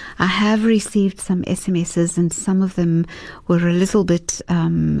 I have received some SMSs, and some of them were a little bit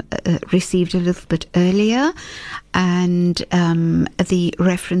received a little bit earlier, and the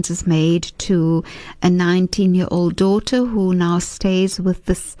reference is made to a 19-year-old daughter who now stays with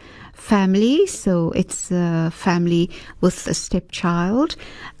this family. So it's a family with a stepchild,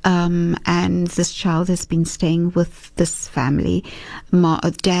 and this child has been staying with this family,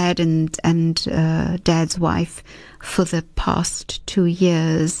 dad and dad's wife, for the past 2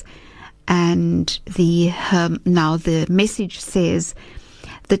 years. And now the message says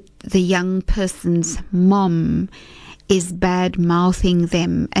that the young person's mom is bad-mouthing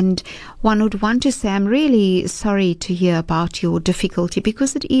them. And one would want to say, I'm really sorry to hear about your difficulty,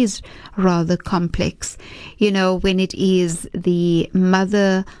 because it is rather complex. You know, when it is the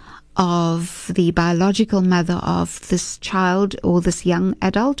mother of the biological mother of this child or this young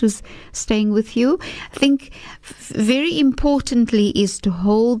adult who's staying with you, I think very importantly is to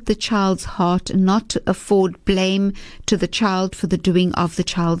hold the child's heart and not to afford blame to the child for the doing of the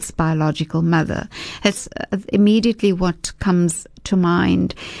child's biological mother. That's immediately what comes to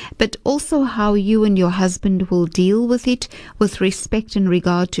mind, but also how you and your husband will deal with it with respect and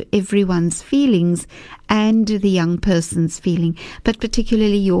regard to everyone's feelings and the young person's feeling, but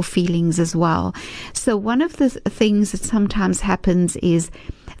particularly your feelings as well. So one of the things that sometimes happens is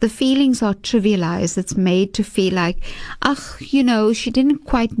the feelings are trivialized. It's made to feel like, she didn't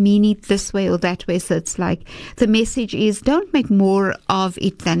quite mean it this way or that way. So it's like the message is, don't make more of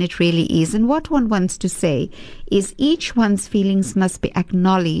it than it really is. And what one wants to say is each one's feelings must be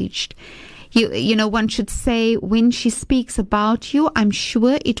acknowledged. You know, one should say, when she speaks about you, I'm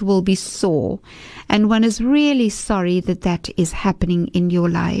sure it will be sore. And one is really sorry that is happening in your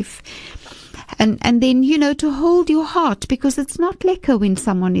life. And then, to hold your heart, because it's not lekker when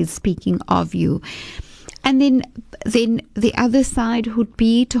someone is speaking of you. And then the other side would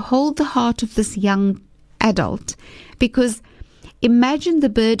be to hold the heart of this young adult, because imagine the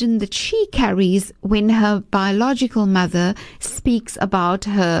burden that she carries when her biological mother speaks about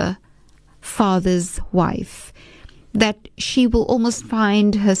her father's wife, that she will almost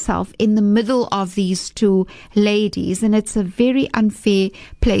find herself in the middle of these two ladies, and it's a very unfair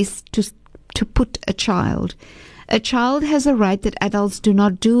place to put a child. A child has a right that adults do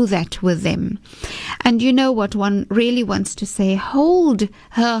not do that with them. And you know what one really wants to say? Hold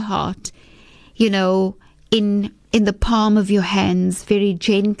her heart, in the palm of your hands, very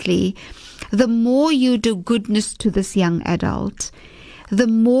gently. The more you do goodness to this young adult, the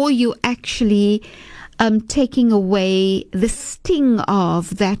more you actually taking away the sting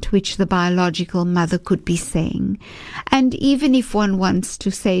of that which the biological mother could be saying. And even if one wants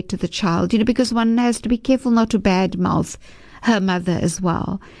to say to the child, because one has to be careful not to badmouth her mother as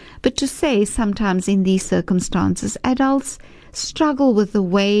well, but to say sometimes in these circumstances, adults struggle with the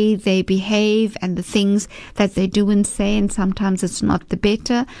way they behave and the things that they do and say, and sometimes it's not the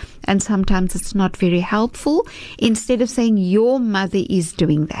better, and sometimes it's not very helpful. Instead of saying your mother is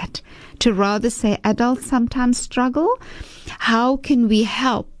doing that, to rather say adults sometimes struggle. How can we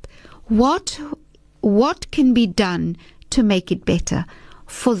help? What can be done to make it better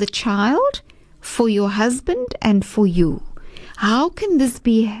for the child, for your husband, and for you? How can this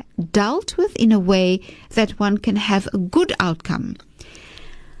be dealt with in a way that one can have a good outcome?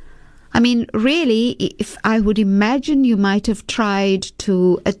 I mean, really, if I would imagine you might have tried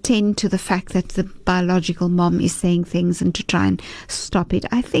to attend to the fact that the biological mom is saying things and to try and stop it.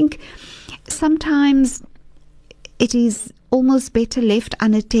 I think sometimes it is almost better left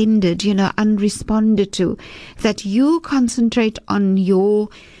unattended, unresponded to, that you concentrate on your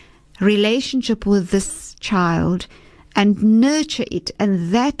relationship with this child and nurture it,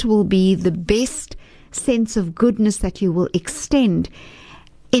 and that will be the best sense of goodness that you will extend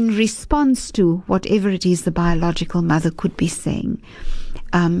in response to whatever it is the biological mother could be saying.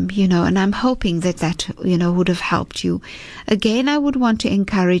 And I'm hoping that would have helped you. Again, I would want to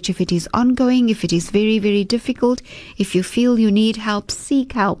encourage, if it is ongoing, if it is very, very difficult, if you feel you need help,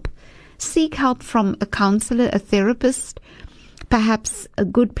 seek help. Seek help from a counselor, a therapist. Perhaps a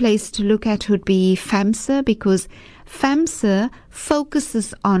good place to look at would be FAMSA, because FAMSA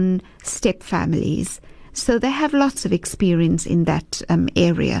focuses on step families. So they have lots of experience in that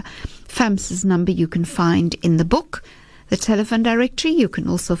area. FAMSA's number you can find in the book, the telephone directory. You can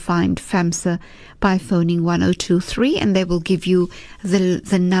also find FAMSA by phoning 1023, and they will give you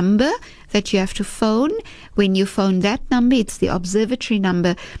the number that you have to phone. When you phone that number, it's the observatory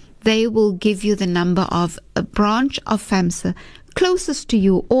number. They will give you the number of a branch of FAMSA closest to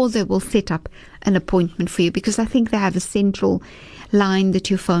you, or they will set up an appointment for you, because I think they have a central line that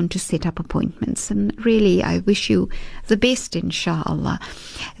you phone to set up appointments. And really, I wish you the best, inshallah.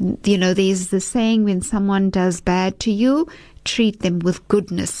 There's the saying, when someone does bad to you, treat them with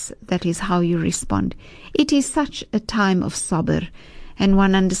goodness. That is how you respond. It is such a time of sabr, and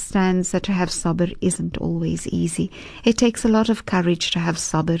one understands that to have sabr isn't always easy. It takes a lot of courage to have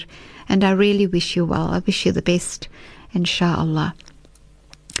sabr, and I really wish you well. I wish you the best, inshallah.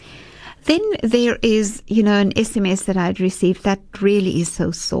 Then there is, an SMS that I'd received that really is so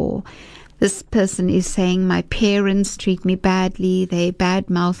sore. This person is saying, my parents treat me badly. They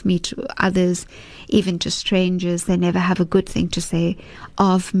badmouth me to others, even to strangers. They never have a good thing to say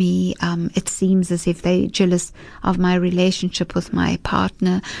of me. It seems as if they're jealous of my relationship with my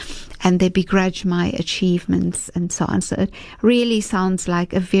partner, and they begrudge my achievements, and so on. So it really sounds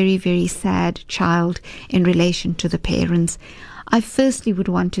like a very, very sad child in relation to the parents. I firstly would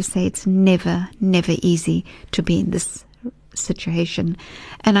want to say it's never, never easy to be in this situation.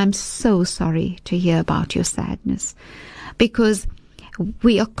 And I'm so sorry to hear about your sadness, because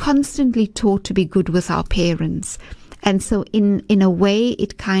we are constantly taught to be good with our parents. And so in a way,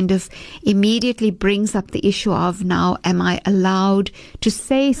 it kind of immediately brings up the issue of, now, am I allowed to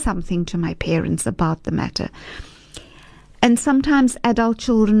say something to my parents about the matter? And sometimes adult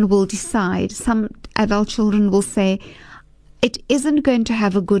children will decide, some adult children will say, it isn't going to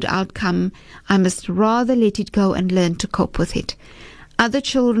have a good outcome. I must rather let it go and learn to cope with it. Other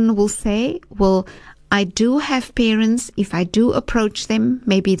children will say, well, I do have parents. If I do approach them,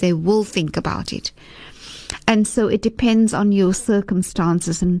 maybe they will think about it. And so it depends on your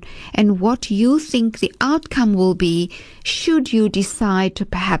circumstances and what you think the outcome will be should you decide to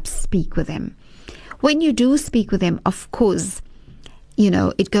perhaps speak with them. When you do speak with them, of course,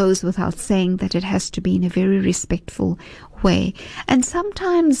 it goes without saying that it has to be in a very respectful way. And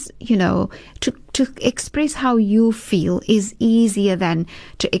sometimes, to express how you feel is easier than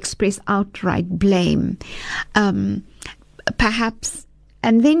to express outright blame. Perhaps,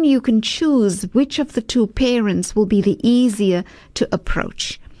 and then you can choose which of the two parents will be the easier to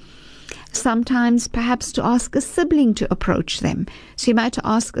approach. Sometimes perhaps to ask a sibling to approach them. So you might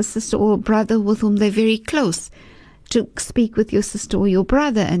ask a sister or a brother with whom they're very close to speak with your sister or your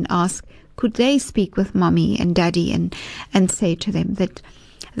brother and ask, could they speak with mommy and daddy and say to them that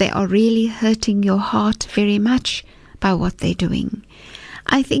they are really hurting your heart very much by what they're doing.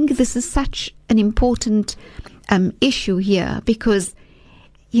 I think this is such an important issue here, because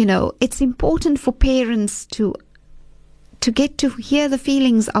it's important for parents to get to hear the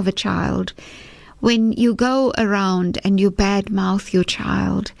feelings of a child. When you go around and you badmouth your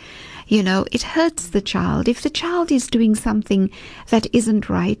child, it hurts the child. If the child is doing something that isn't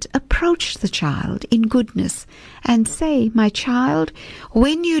right, approach the child in goodness and say, my child,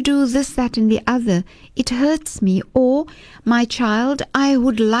 when you do this, that, and the other, it hurts me. Or, my child, I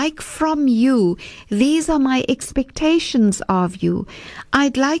would like from you, these are my expectations of you.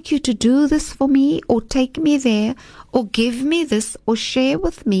 I'd like you to do this for me, or take me there, or give me this, or share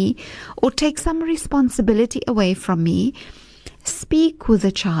with me, or take some responsibility away from me. Speak with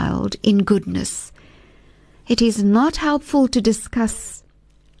a child in goodness. It is not helpful to discuss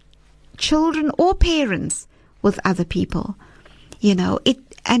children or parents with other people.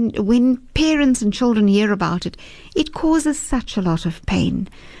 And when parents and children hear about it, it causes such a lot of pain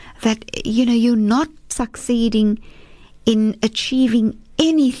that, you're not succeeding in achieving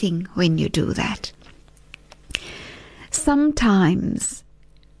anything when you do that. Sometimes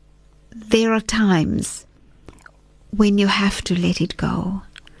there are times when you have to let it go,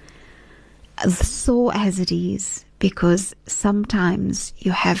 sore as it is, because sometimes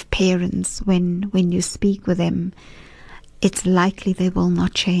you have parents, when you speak with them, it's likely they will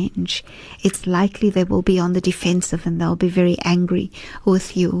not change. It's likely they will be on the defensive and they'll be very angry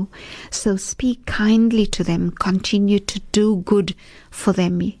with you. So speak kindly to them. Continue to do good for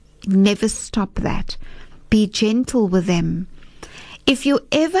them. Never stop that. Be gentle with them. If you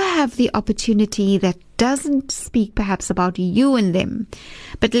ever have the opportunity that doesn't speak perhaps about you and them,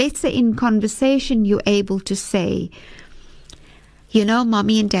 but let's say in conversation you're able to say, you know,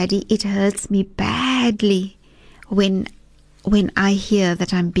 Mommy and Daddy, it hurts me badly when I hear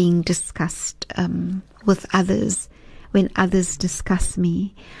that I'm being discussed with others, when others discuss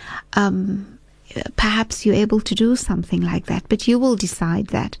me. Perhaps you're able to do something like that, but you will decide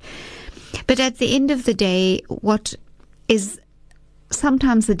that. But at the end of the day, what is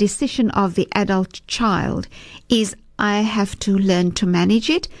sometimes the decision of the adult child is, I have to learn to manage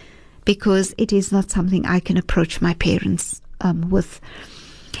it, because it is not something I can approach my parents with.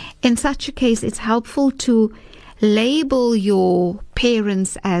 In such a case, it's helpful to label your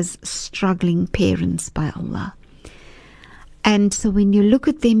parents as struggling parents by Allah. And so when you look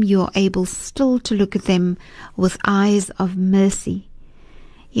at them, you're able still to look at them with eyes of mercy.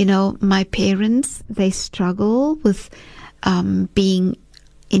 You know, my parents, they struggle with being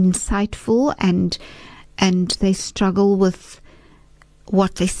insightful, and they struggle with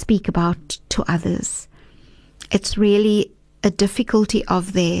what they speak about to others. It's really a difficulty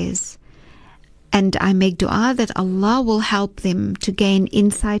of theirs. And I make dua that Allah will help them to gain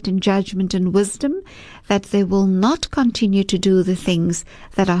insight and judgment and wisdom, that they will not continue to do the things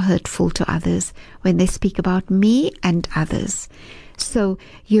that are hurtful to others when they speak about me and others. So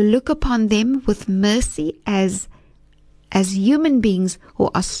you look upon them with mercy as human beings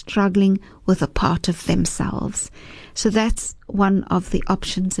who are struggling with a part of themselves. So that's one of the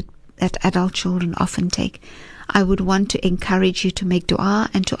options that adult children often take. I would want to encourage you to make dua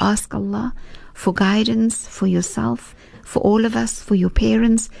and to ask Allah for guidance for yourself, for all of us, for your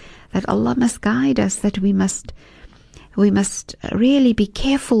parents, that Allah must guide us, that we must really be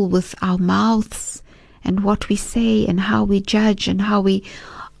careful with our mouths and what we say and how we judge and how we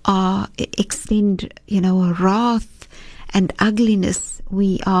extend, wrath and ugliness.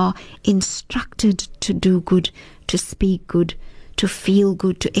 We are instructed to do good, to speak good, to feel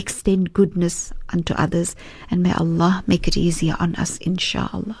good, to extend goodness unto others. And may Allah make it easier on us,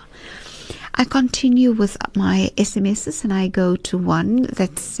 inshallah. I continue with my SMSs, and I go to one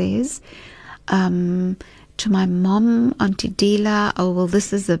that says, to my mom, Auntie Dila. Oh, well,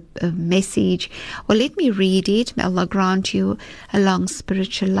 this is a message. Well, let me read it. May Allah grant you a long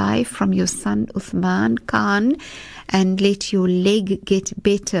spiritual life from your son, Uthman Khan, and let your leg get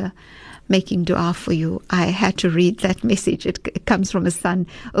better. Making dua for you. I had to read that message. It comes from a son,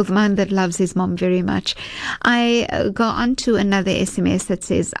 Uthman, that loves his mom very much. I go on to another SMS that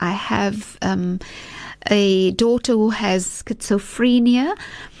says, I have a daughter who has schizophrenia,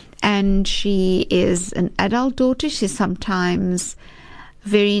 and she is an adult daughter. She's sometimes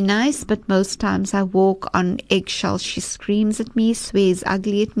very nice, but most times I walk on eggshells. She screams at me, swears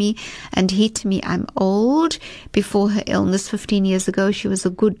ugly at me, and hit me. I'm old. Before her illness 15 years ago, she was a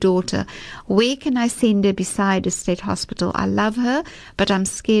good daughter. Where can I send her beside a state hospital? I love her, but I'm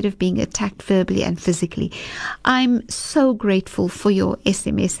scared of being attacked verbally and physically. I'm so grateful for your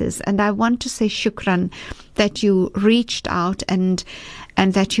SMSs, and I want to say shukran that you reached out and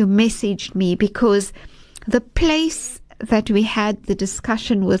that you messaged me, because the place that we had the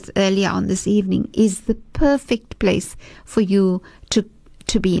discussion with earlier on this evening is the perfect place for you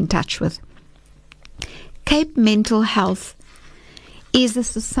to be in touch with. Cape Mental Health is a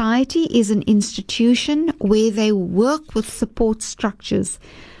society, is an institution where they work with support structures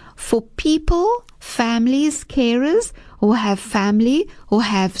for people, families, carers who have family who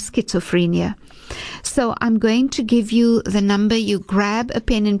have schizophrenia. So I'm going to give you the number. You grab a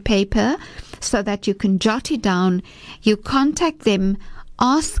pen and paper so that you can jot it down. You contact them,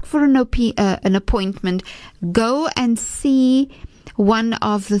 ask for an appointment, go and see one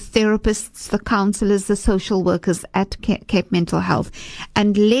of the therapists, the counselors, the social workers at Cape Mental Health,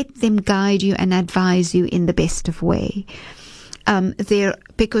 and let them guide you and advise you in the best of way.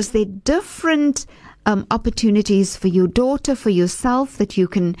 Because they're different opportunities for your daughter, for yourself, that you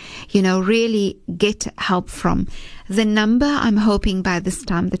can, really get help from. The number, I'm hoping by this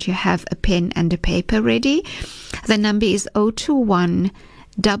time that you have a pen and a paper ready. The number is 021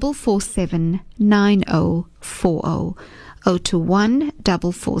 447 9040. 021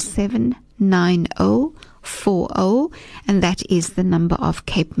 447 9040, and that is the number of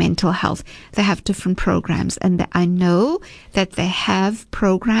Cape Mental Health. They have different programs, and I know that they have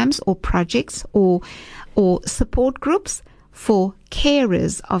programs or projects or support groups for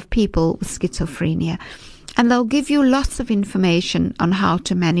carers of people with schizophrenia. And they'll give you lots of information on how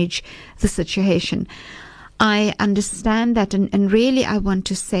to manage the situation. I understand that, and really I want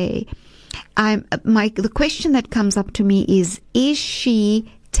to say, the question that comes up to me is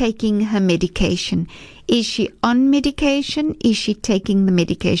she taking her medication? Is she on medication? Is she taking the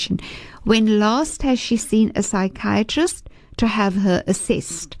medication? When last has she seen a psychiatrist to have her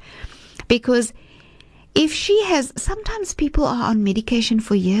assessed? Because if she has, sometimes people are on medication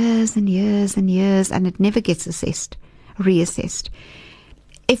for years and years and years, and it never gets reassessed.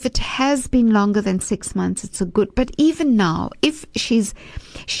 If it has been longer than 6 months, it's a good. But even now, if she is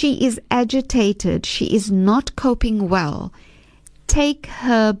agitated, she is not coping well, take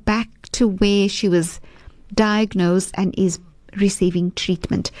her back to where she was diagnosed and is receiving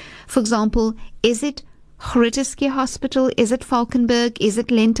treatment. For example, is it Groote Schuur Hospital? Is it Valkenburg? Is it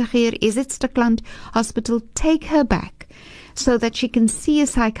Lentegeur? Is it Stikland Hospital? Take her back so that she can see a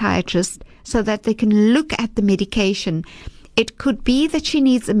psychiatrist, so that they can look at the medication. It could be that she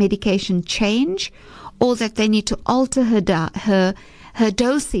needs a medication change, or that they need to alter her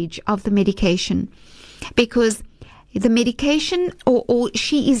dosage of the medication, because the medication, or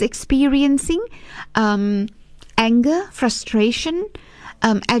she is experiencing anger, frustration,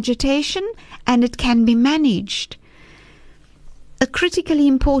 agitation, and it can be managed. A critically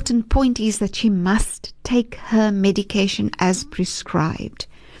important point is that she must take her medication as prescribed.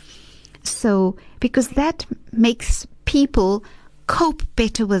 So, because that makes people cope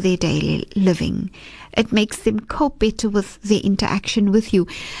better with their daily living. It makes them cope better with their interaction with you.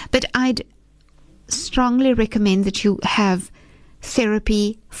 But I'd strongly recommend that you have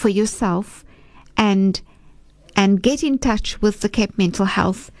therapy for yourself and get in touch with the Cape Mental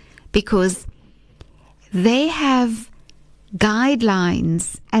Health, because they have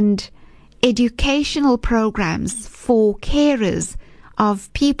guidelines and educational programs for carers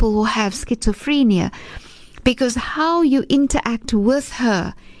of people who have schizophrenia, because how you interact with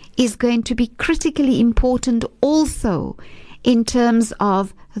her is going to be critically important also in terms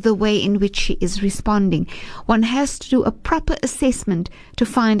of the way in which she is responding. One has to do a proper assessment to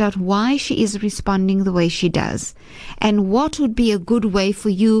find out why she is responding the way she does, and what would be a good way for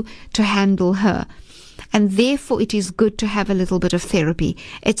you to handle her. And therefore it is good to have a little bit of therapy.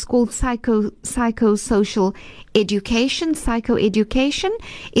 It's called psychosocial education, psychoeducation.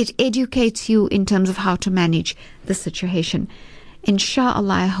 It educates you in terms of how to manage the situation.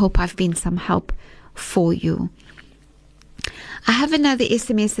 Inshallah, I hope I've been some help for you. I have another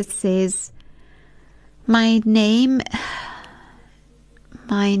SMS that says, my name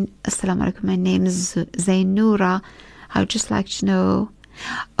is Zainura. I would just like to know.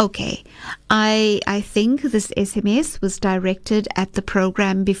 Okay, I think this SMS was directed at the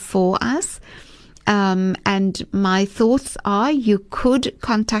program before us, and my thoughts are you could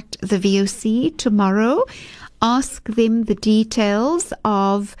contact the VOC tomorrow, ask them the details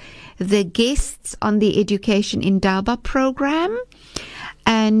of the guests on the Education in Daba program,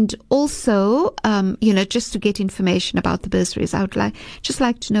 and also, just to get information about the bursaries. I would just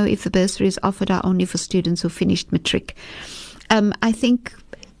like to know if the bursaries offered are only for students who finished matric. I think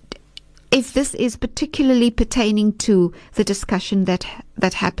if this is particularly pertaining to the discussion that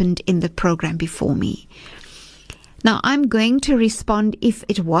happened in the program before me. Now, I'm going to respond if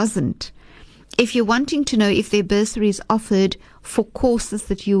it wasn't. If you're wanting to know if there are bursaries offered for courses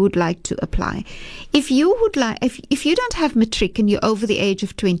that you would like to apply. If you don't have matric and you're over the age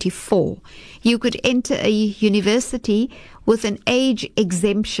of 24, you could enter a university with an age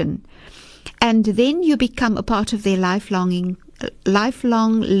exemption, and then you become a part of their lifelong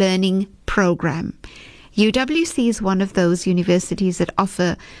learning program. UWC is one of those universities that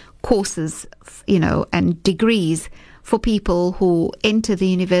offer courses, and degrees for people who enter the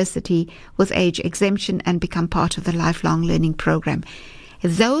university with age exemption and become part of the lifelong learning program.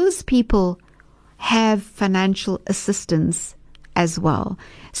 Those people have financial assistance as well.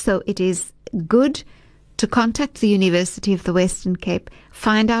 So it is good to contact the University of the Western Cape,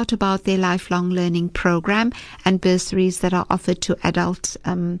 find out about their lifelong learning program and bursaries that are offered to adult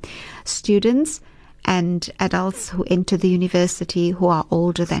students and adults who enter the university who are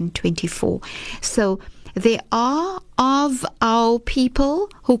older than 24. So there are of our people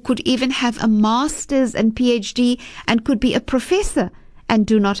who could even have a master's and PhD and could be a professor and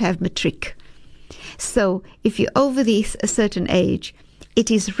do not have matric. So if you're over a certain age,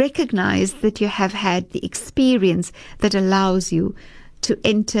 it is recognized that you have had the experience that allows you to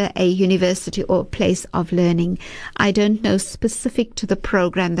enter a university or place of learning. I don't know specific to the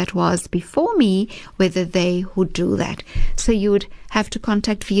program that was before me whether they would do that. So you would have to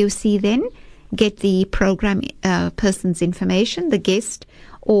contact VOC then, get the program person's information, the guest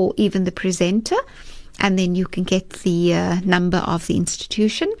or even the presenter, and then you can get the number of the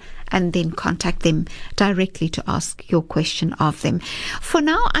institution and then contact them directly to ask your question of them. For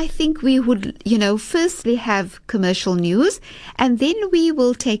now, I think we would, firstly have commercial news, and then we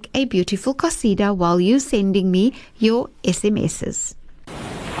will take a beautiful qasida while you're sending me your SMSs.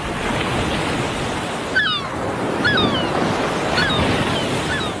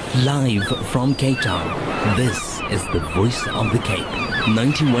 Live from Cape Town, this is the Voice of the Cape,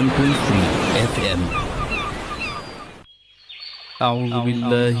 91.3 FM. أعوذ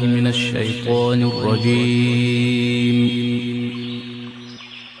بالله من الشيطان الرجيم.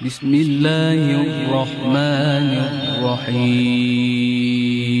 بسم الله الرحمن الرحيم.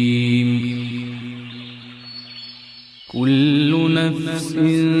 كل نفس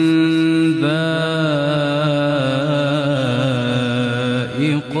ذائقة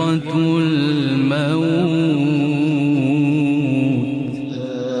الموت.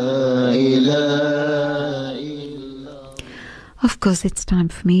 Of course, it's time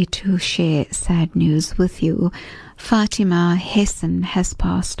for me to share sad news with you. Fatima Hessen has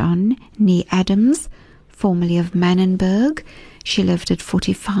passed on, nee Adams, formerly of Mannenberg. She lived at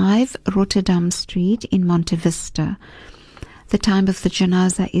 45 Rotterdam Street in Monte Vista. The time of the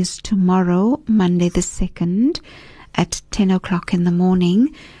janaza is tomorrow, Monday the 2nd, at 10 o'clock in the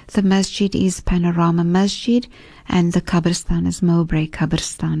morning. The masjid is Panorama Masjid and the Qabristan is Mowbray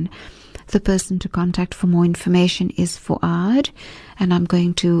Qabristan. The person to contact for more information is Fuad, and I'm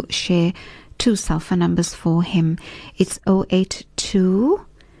going to share 2 cell phone numbers for him. It's 082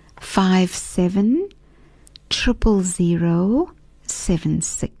 57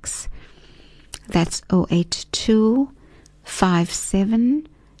 00076. That's 082 57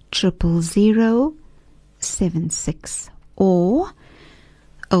 00076 or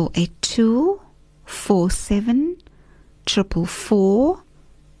 082 47 444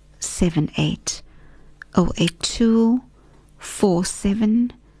 78 082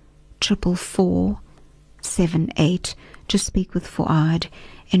 47 44478 to speak with Fuad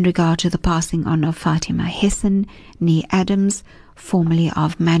in regard to the passing on of Fatima Hessen, nee Adams, formerly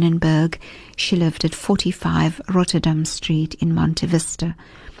of Mannenberg. She lived at 45 Rotterdam Street in Monte Vista.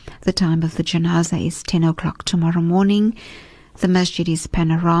 The time of the janaza is 10 o'clock tomorrow morning. The masjid is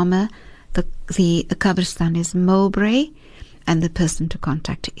Panorama. The Qabristan is Mowbray. And the person to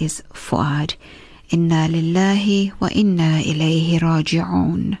contact is Fuad. Inna lillahi wa inna ilayhi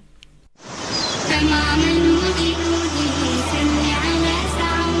raji'un.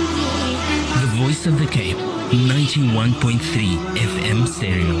 The Voice of the Cape, 91.3 FM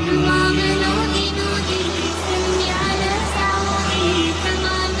stereo.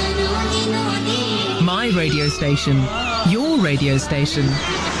 My radio station, your radio station,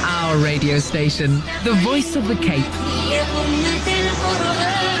 our radio station, the Voice of the Cape.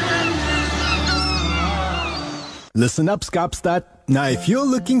 Listen up, Skopstad. Now, if you're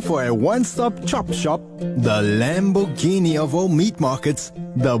looking for a one-stop chop shop, the Lamborghini of all meat markets,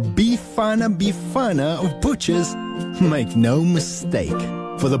 the Bifana of butchers, make no mistake.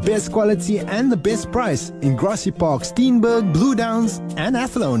 For the best quality and the best price in Grassy Park, Steenberg, Blue Downs, and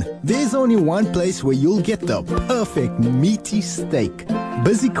Athlone, there's only one place where you'll get the perfect meaty steak.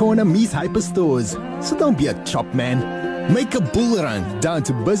 Busy Corner Meat Hyperstores. So don't be a chop man. Make a bull run down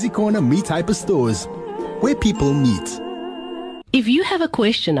to Busy Corner Meat Hyperstores, where people meet. If you have a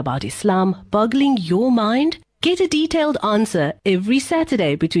question about Islam boggling your mind, get a detailed answer every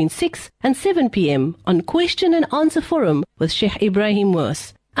Saturday between 6 and 7 p.m. on Question and Answer Forum with Sheikh Ibrahim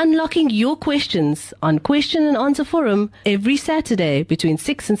Moos. Unlocking your questions on Question and Answer Forum every Saturday between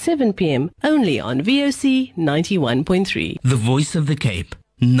 6 and 7 p.m. only on VOC 91.3. The Voice of the Cape,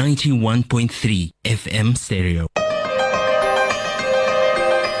 91.3 FM stereo.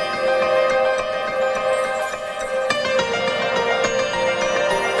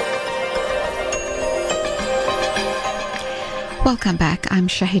 Welcome back. I'm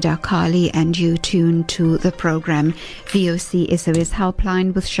Shahieda Carilie and you tune to the program VOC SOS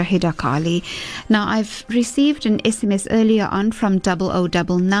Helpline with Shahieda Carilie. Now, I've received an SMS earlier on from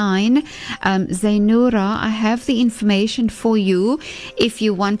 0099. Zainura, I have the information for you if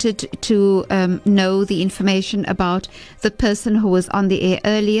you wanted to know the information about the person who was on the air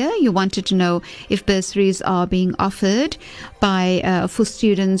earlier. You wanted to know if bursaries are being offered by for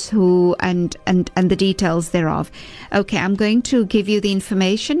students who and the details thereof. Okay, I'm going to give you the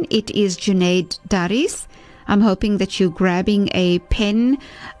information. It is Junaid Daris. I'm hoping that you're grabbing a pen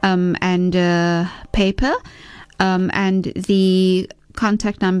and paper. And the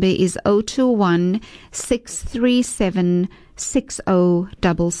contact number is 021 637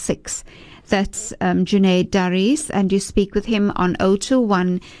 6066. That's Junaid Daris, and you speak with him on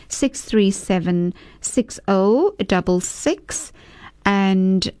 021 637 6066,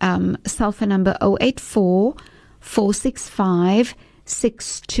 and cell phone number 084 465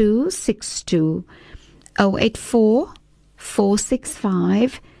 6262. 084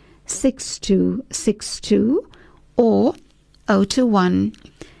 465 6262 or 021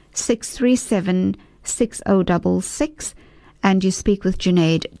 637 6066, and you speak with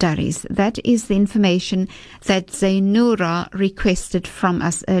Junaid Daris. That is the information that Zainura requested from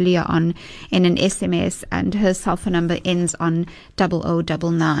us earlier on in an SMS, and her cell phone number ends on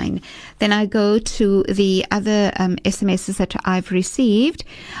 0099. Then I go to the other SMSs that I've received.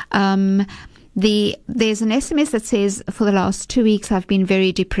 There's an SMS that says, for the last 2 weeks I've been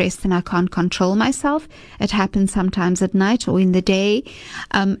very depressed and I can't control myself. It happens sometimes at night or in the day.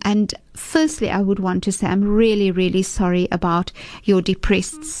 And firstly, I would want to say I'm really, really sorry about your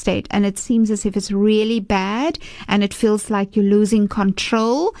depressed state. And it seems as if it's really bad and it feels like you're losing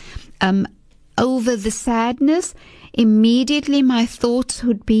control over the sadness. Immediately my thoughts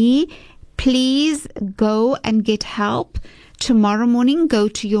would be, please go and get help. Tomorrow morning, go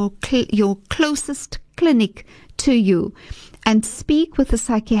to your closest clinic to you and speak with a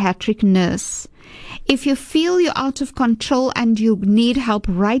psychiatric nurse. If you feel you're out of control and you need help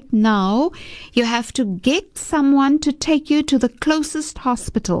right now, you have to get someone to take you to the closest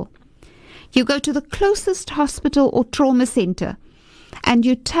hospital. You go to the closest hospital or trauma center, and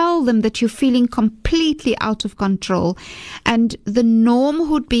you tell them that you're feeling completely out of control. And the norm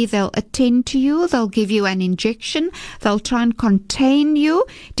would be they'll attend to you, they'll give you an injection, they'll try and contain you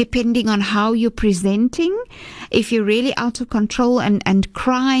depending on how you're presenting. If you're really out of control and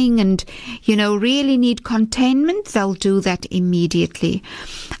crying and, really need containment, they'll do that immediately.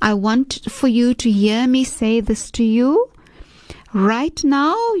 I want for you to hear me say this to you. Right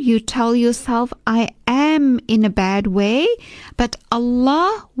now, you tell yourself, I am in a bad way, but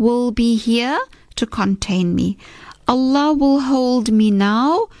Allah will be here to contain me. Allah will hold me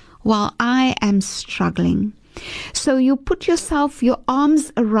now while I am struggling. So you put yourself, your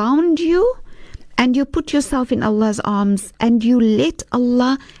arms around you, and you put yourself in Allah's arms, and you let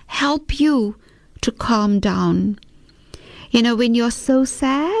Allah help you to calm down. When you're so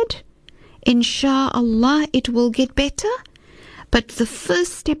sad, inshallah, it will get better. But the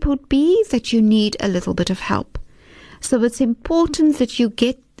first step would be that you need a little bit of help. So it's important that you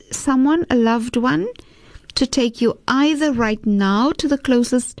get someone, a loved one, to take you either right now to the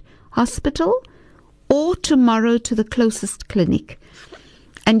closest hospital or tomorrow to the closest clinic.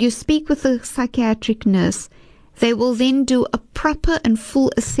 And you speak with a psychiatric nurse. They will then do a proper and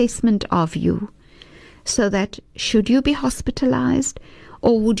full assessment of you, so that should you be hospitalized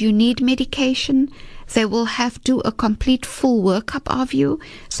or would you need medication, they will have to do a complete full workup of you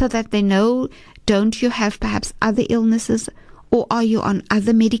so that they know, don't you have perhaps other illnesses or are you on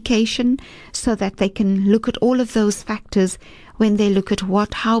other medication, so that they can look at all of those factors when they look at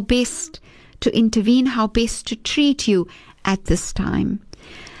how best to intervene, how best to treat you at this time.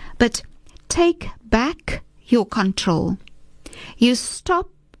 But take back your control. You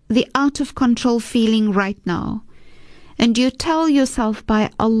stop the out of control feeling right now. And you tell yourself,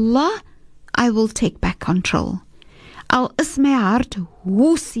 by Allah, I will take back control. Al is my hart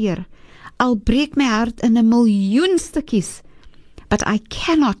hoeseer, al breek my hart in 1 miljoen stukkies, but I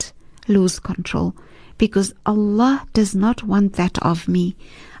cannot lose control, because Allah does not want that of me.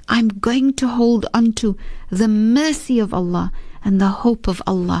 I'm going to hold on to the mercy of Allah and the hope of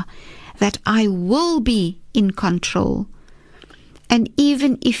Allah that I will be in control. And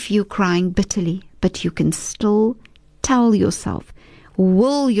even if you're crying bitterly, but you can still tell yourself,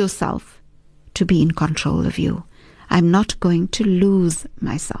 will yourself to be in control of you. I'm not going to lose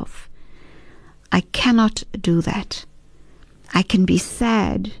myself. I cannot do that. I can be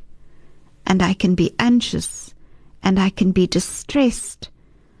sad, and I can be anxious, and I can be distressed,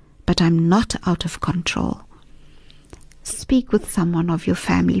 but I'm not out of control. Speak with someone of your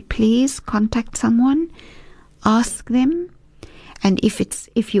family. Please contact someone, ask them, and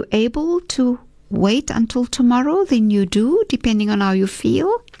if you're able to wait until tomorrow, then you do, depending on how you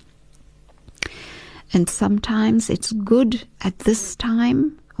feel. And sometimes it's good at this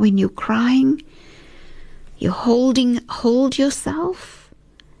time when you're crying, you hold yourself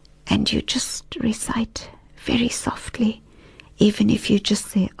and you just recite very softly, even if you just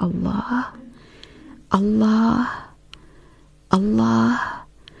say Allah, Allah, Allah,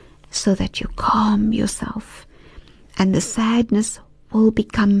 so that you calm yourself, and the sadness will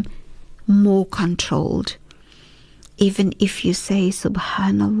become more controlled. Even if you say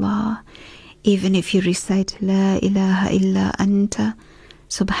Subhanallah, even if you recite La ilaha illa anta,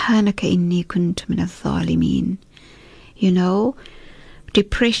 Subhanaka inni kuntu min al-zalimin. You know,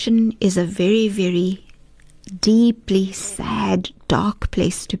 depression is a very, very deeply sad, dark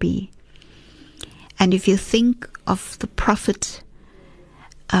place to be. And if you think of the Prophet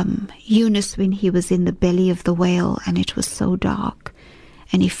Yunus, when he was in the belly of the whale and it was so dark,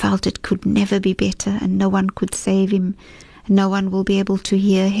 and he felt it could never be better and no one could save him, no one will be able to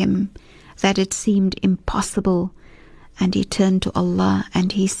hear him, that it seemed impossible. And he turned to Allah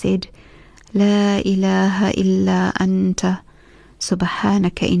and he said, La ilaha illa anta,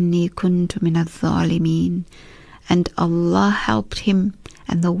 Subhanaka inni kuntu min al-zalimin. And Allah helped him,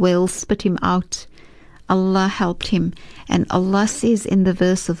 and the whale spit him out. Allah helped him. And Allah says in the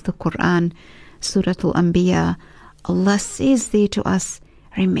verse of the Quran, Surah Al-Anbiya, Allah says there to us,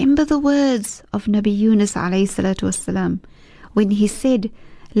 remember the words of Nabi Yunus alayhi salatu wasalam, when he said,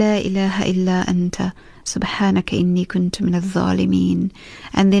 La ilaha illa anta, Subhanaka inni kuntu min al-zalimin.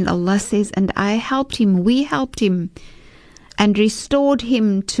 And then Allah says, and I helped him, we helped him, and restored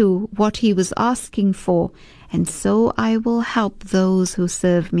him to what he was asking for. And so I will help those who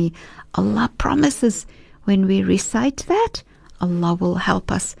serve me. Allah promises when we recite that, Allah will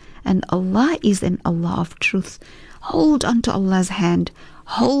help us. And Allah is an Allah of truth. Hold on to Allah's hand.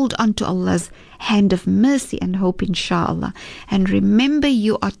 Hold on to Allah's hand of mercy and hope, inshallah. And remember,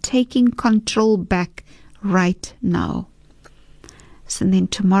 you are taking control back right now. So then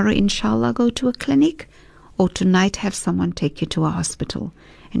tomorrow, inshallah, go to a clinic, or tonight have someone take you to a hospital.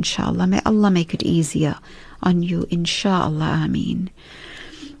 Inshallah, may Allah make it easier on you, inshallah, ameen.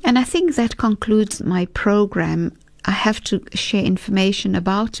 And I think that concludes my program. I have to share information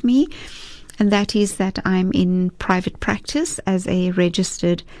about me, and that is that I'm in private practice as a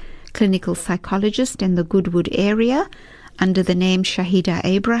registered clinical psychologist in the Goodwood area under the name Shahieda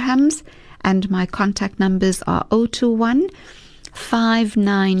Abrahams, and my contact numbers are 021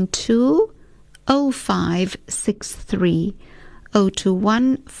 592 0563,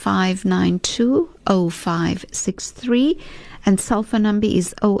 021 592 0563, and cell phone number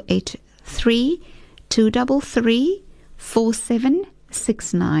is 083 233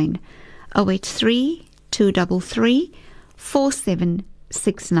 4769, 083 233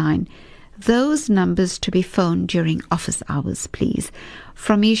 4769. Those numbers to be phoned during office hours, please.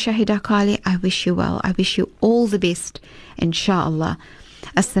 From me, Shahieda Carilie, I wish you well. I wish you all the best, inshallah.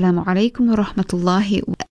 Assalamu alaikum wa rahmatullahi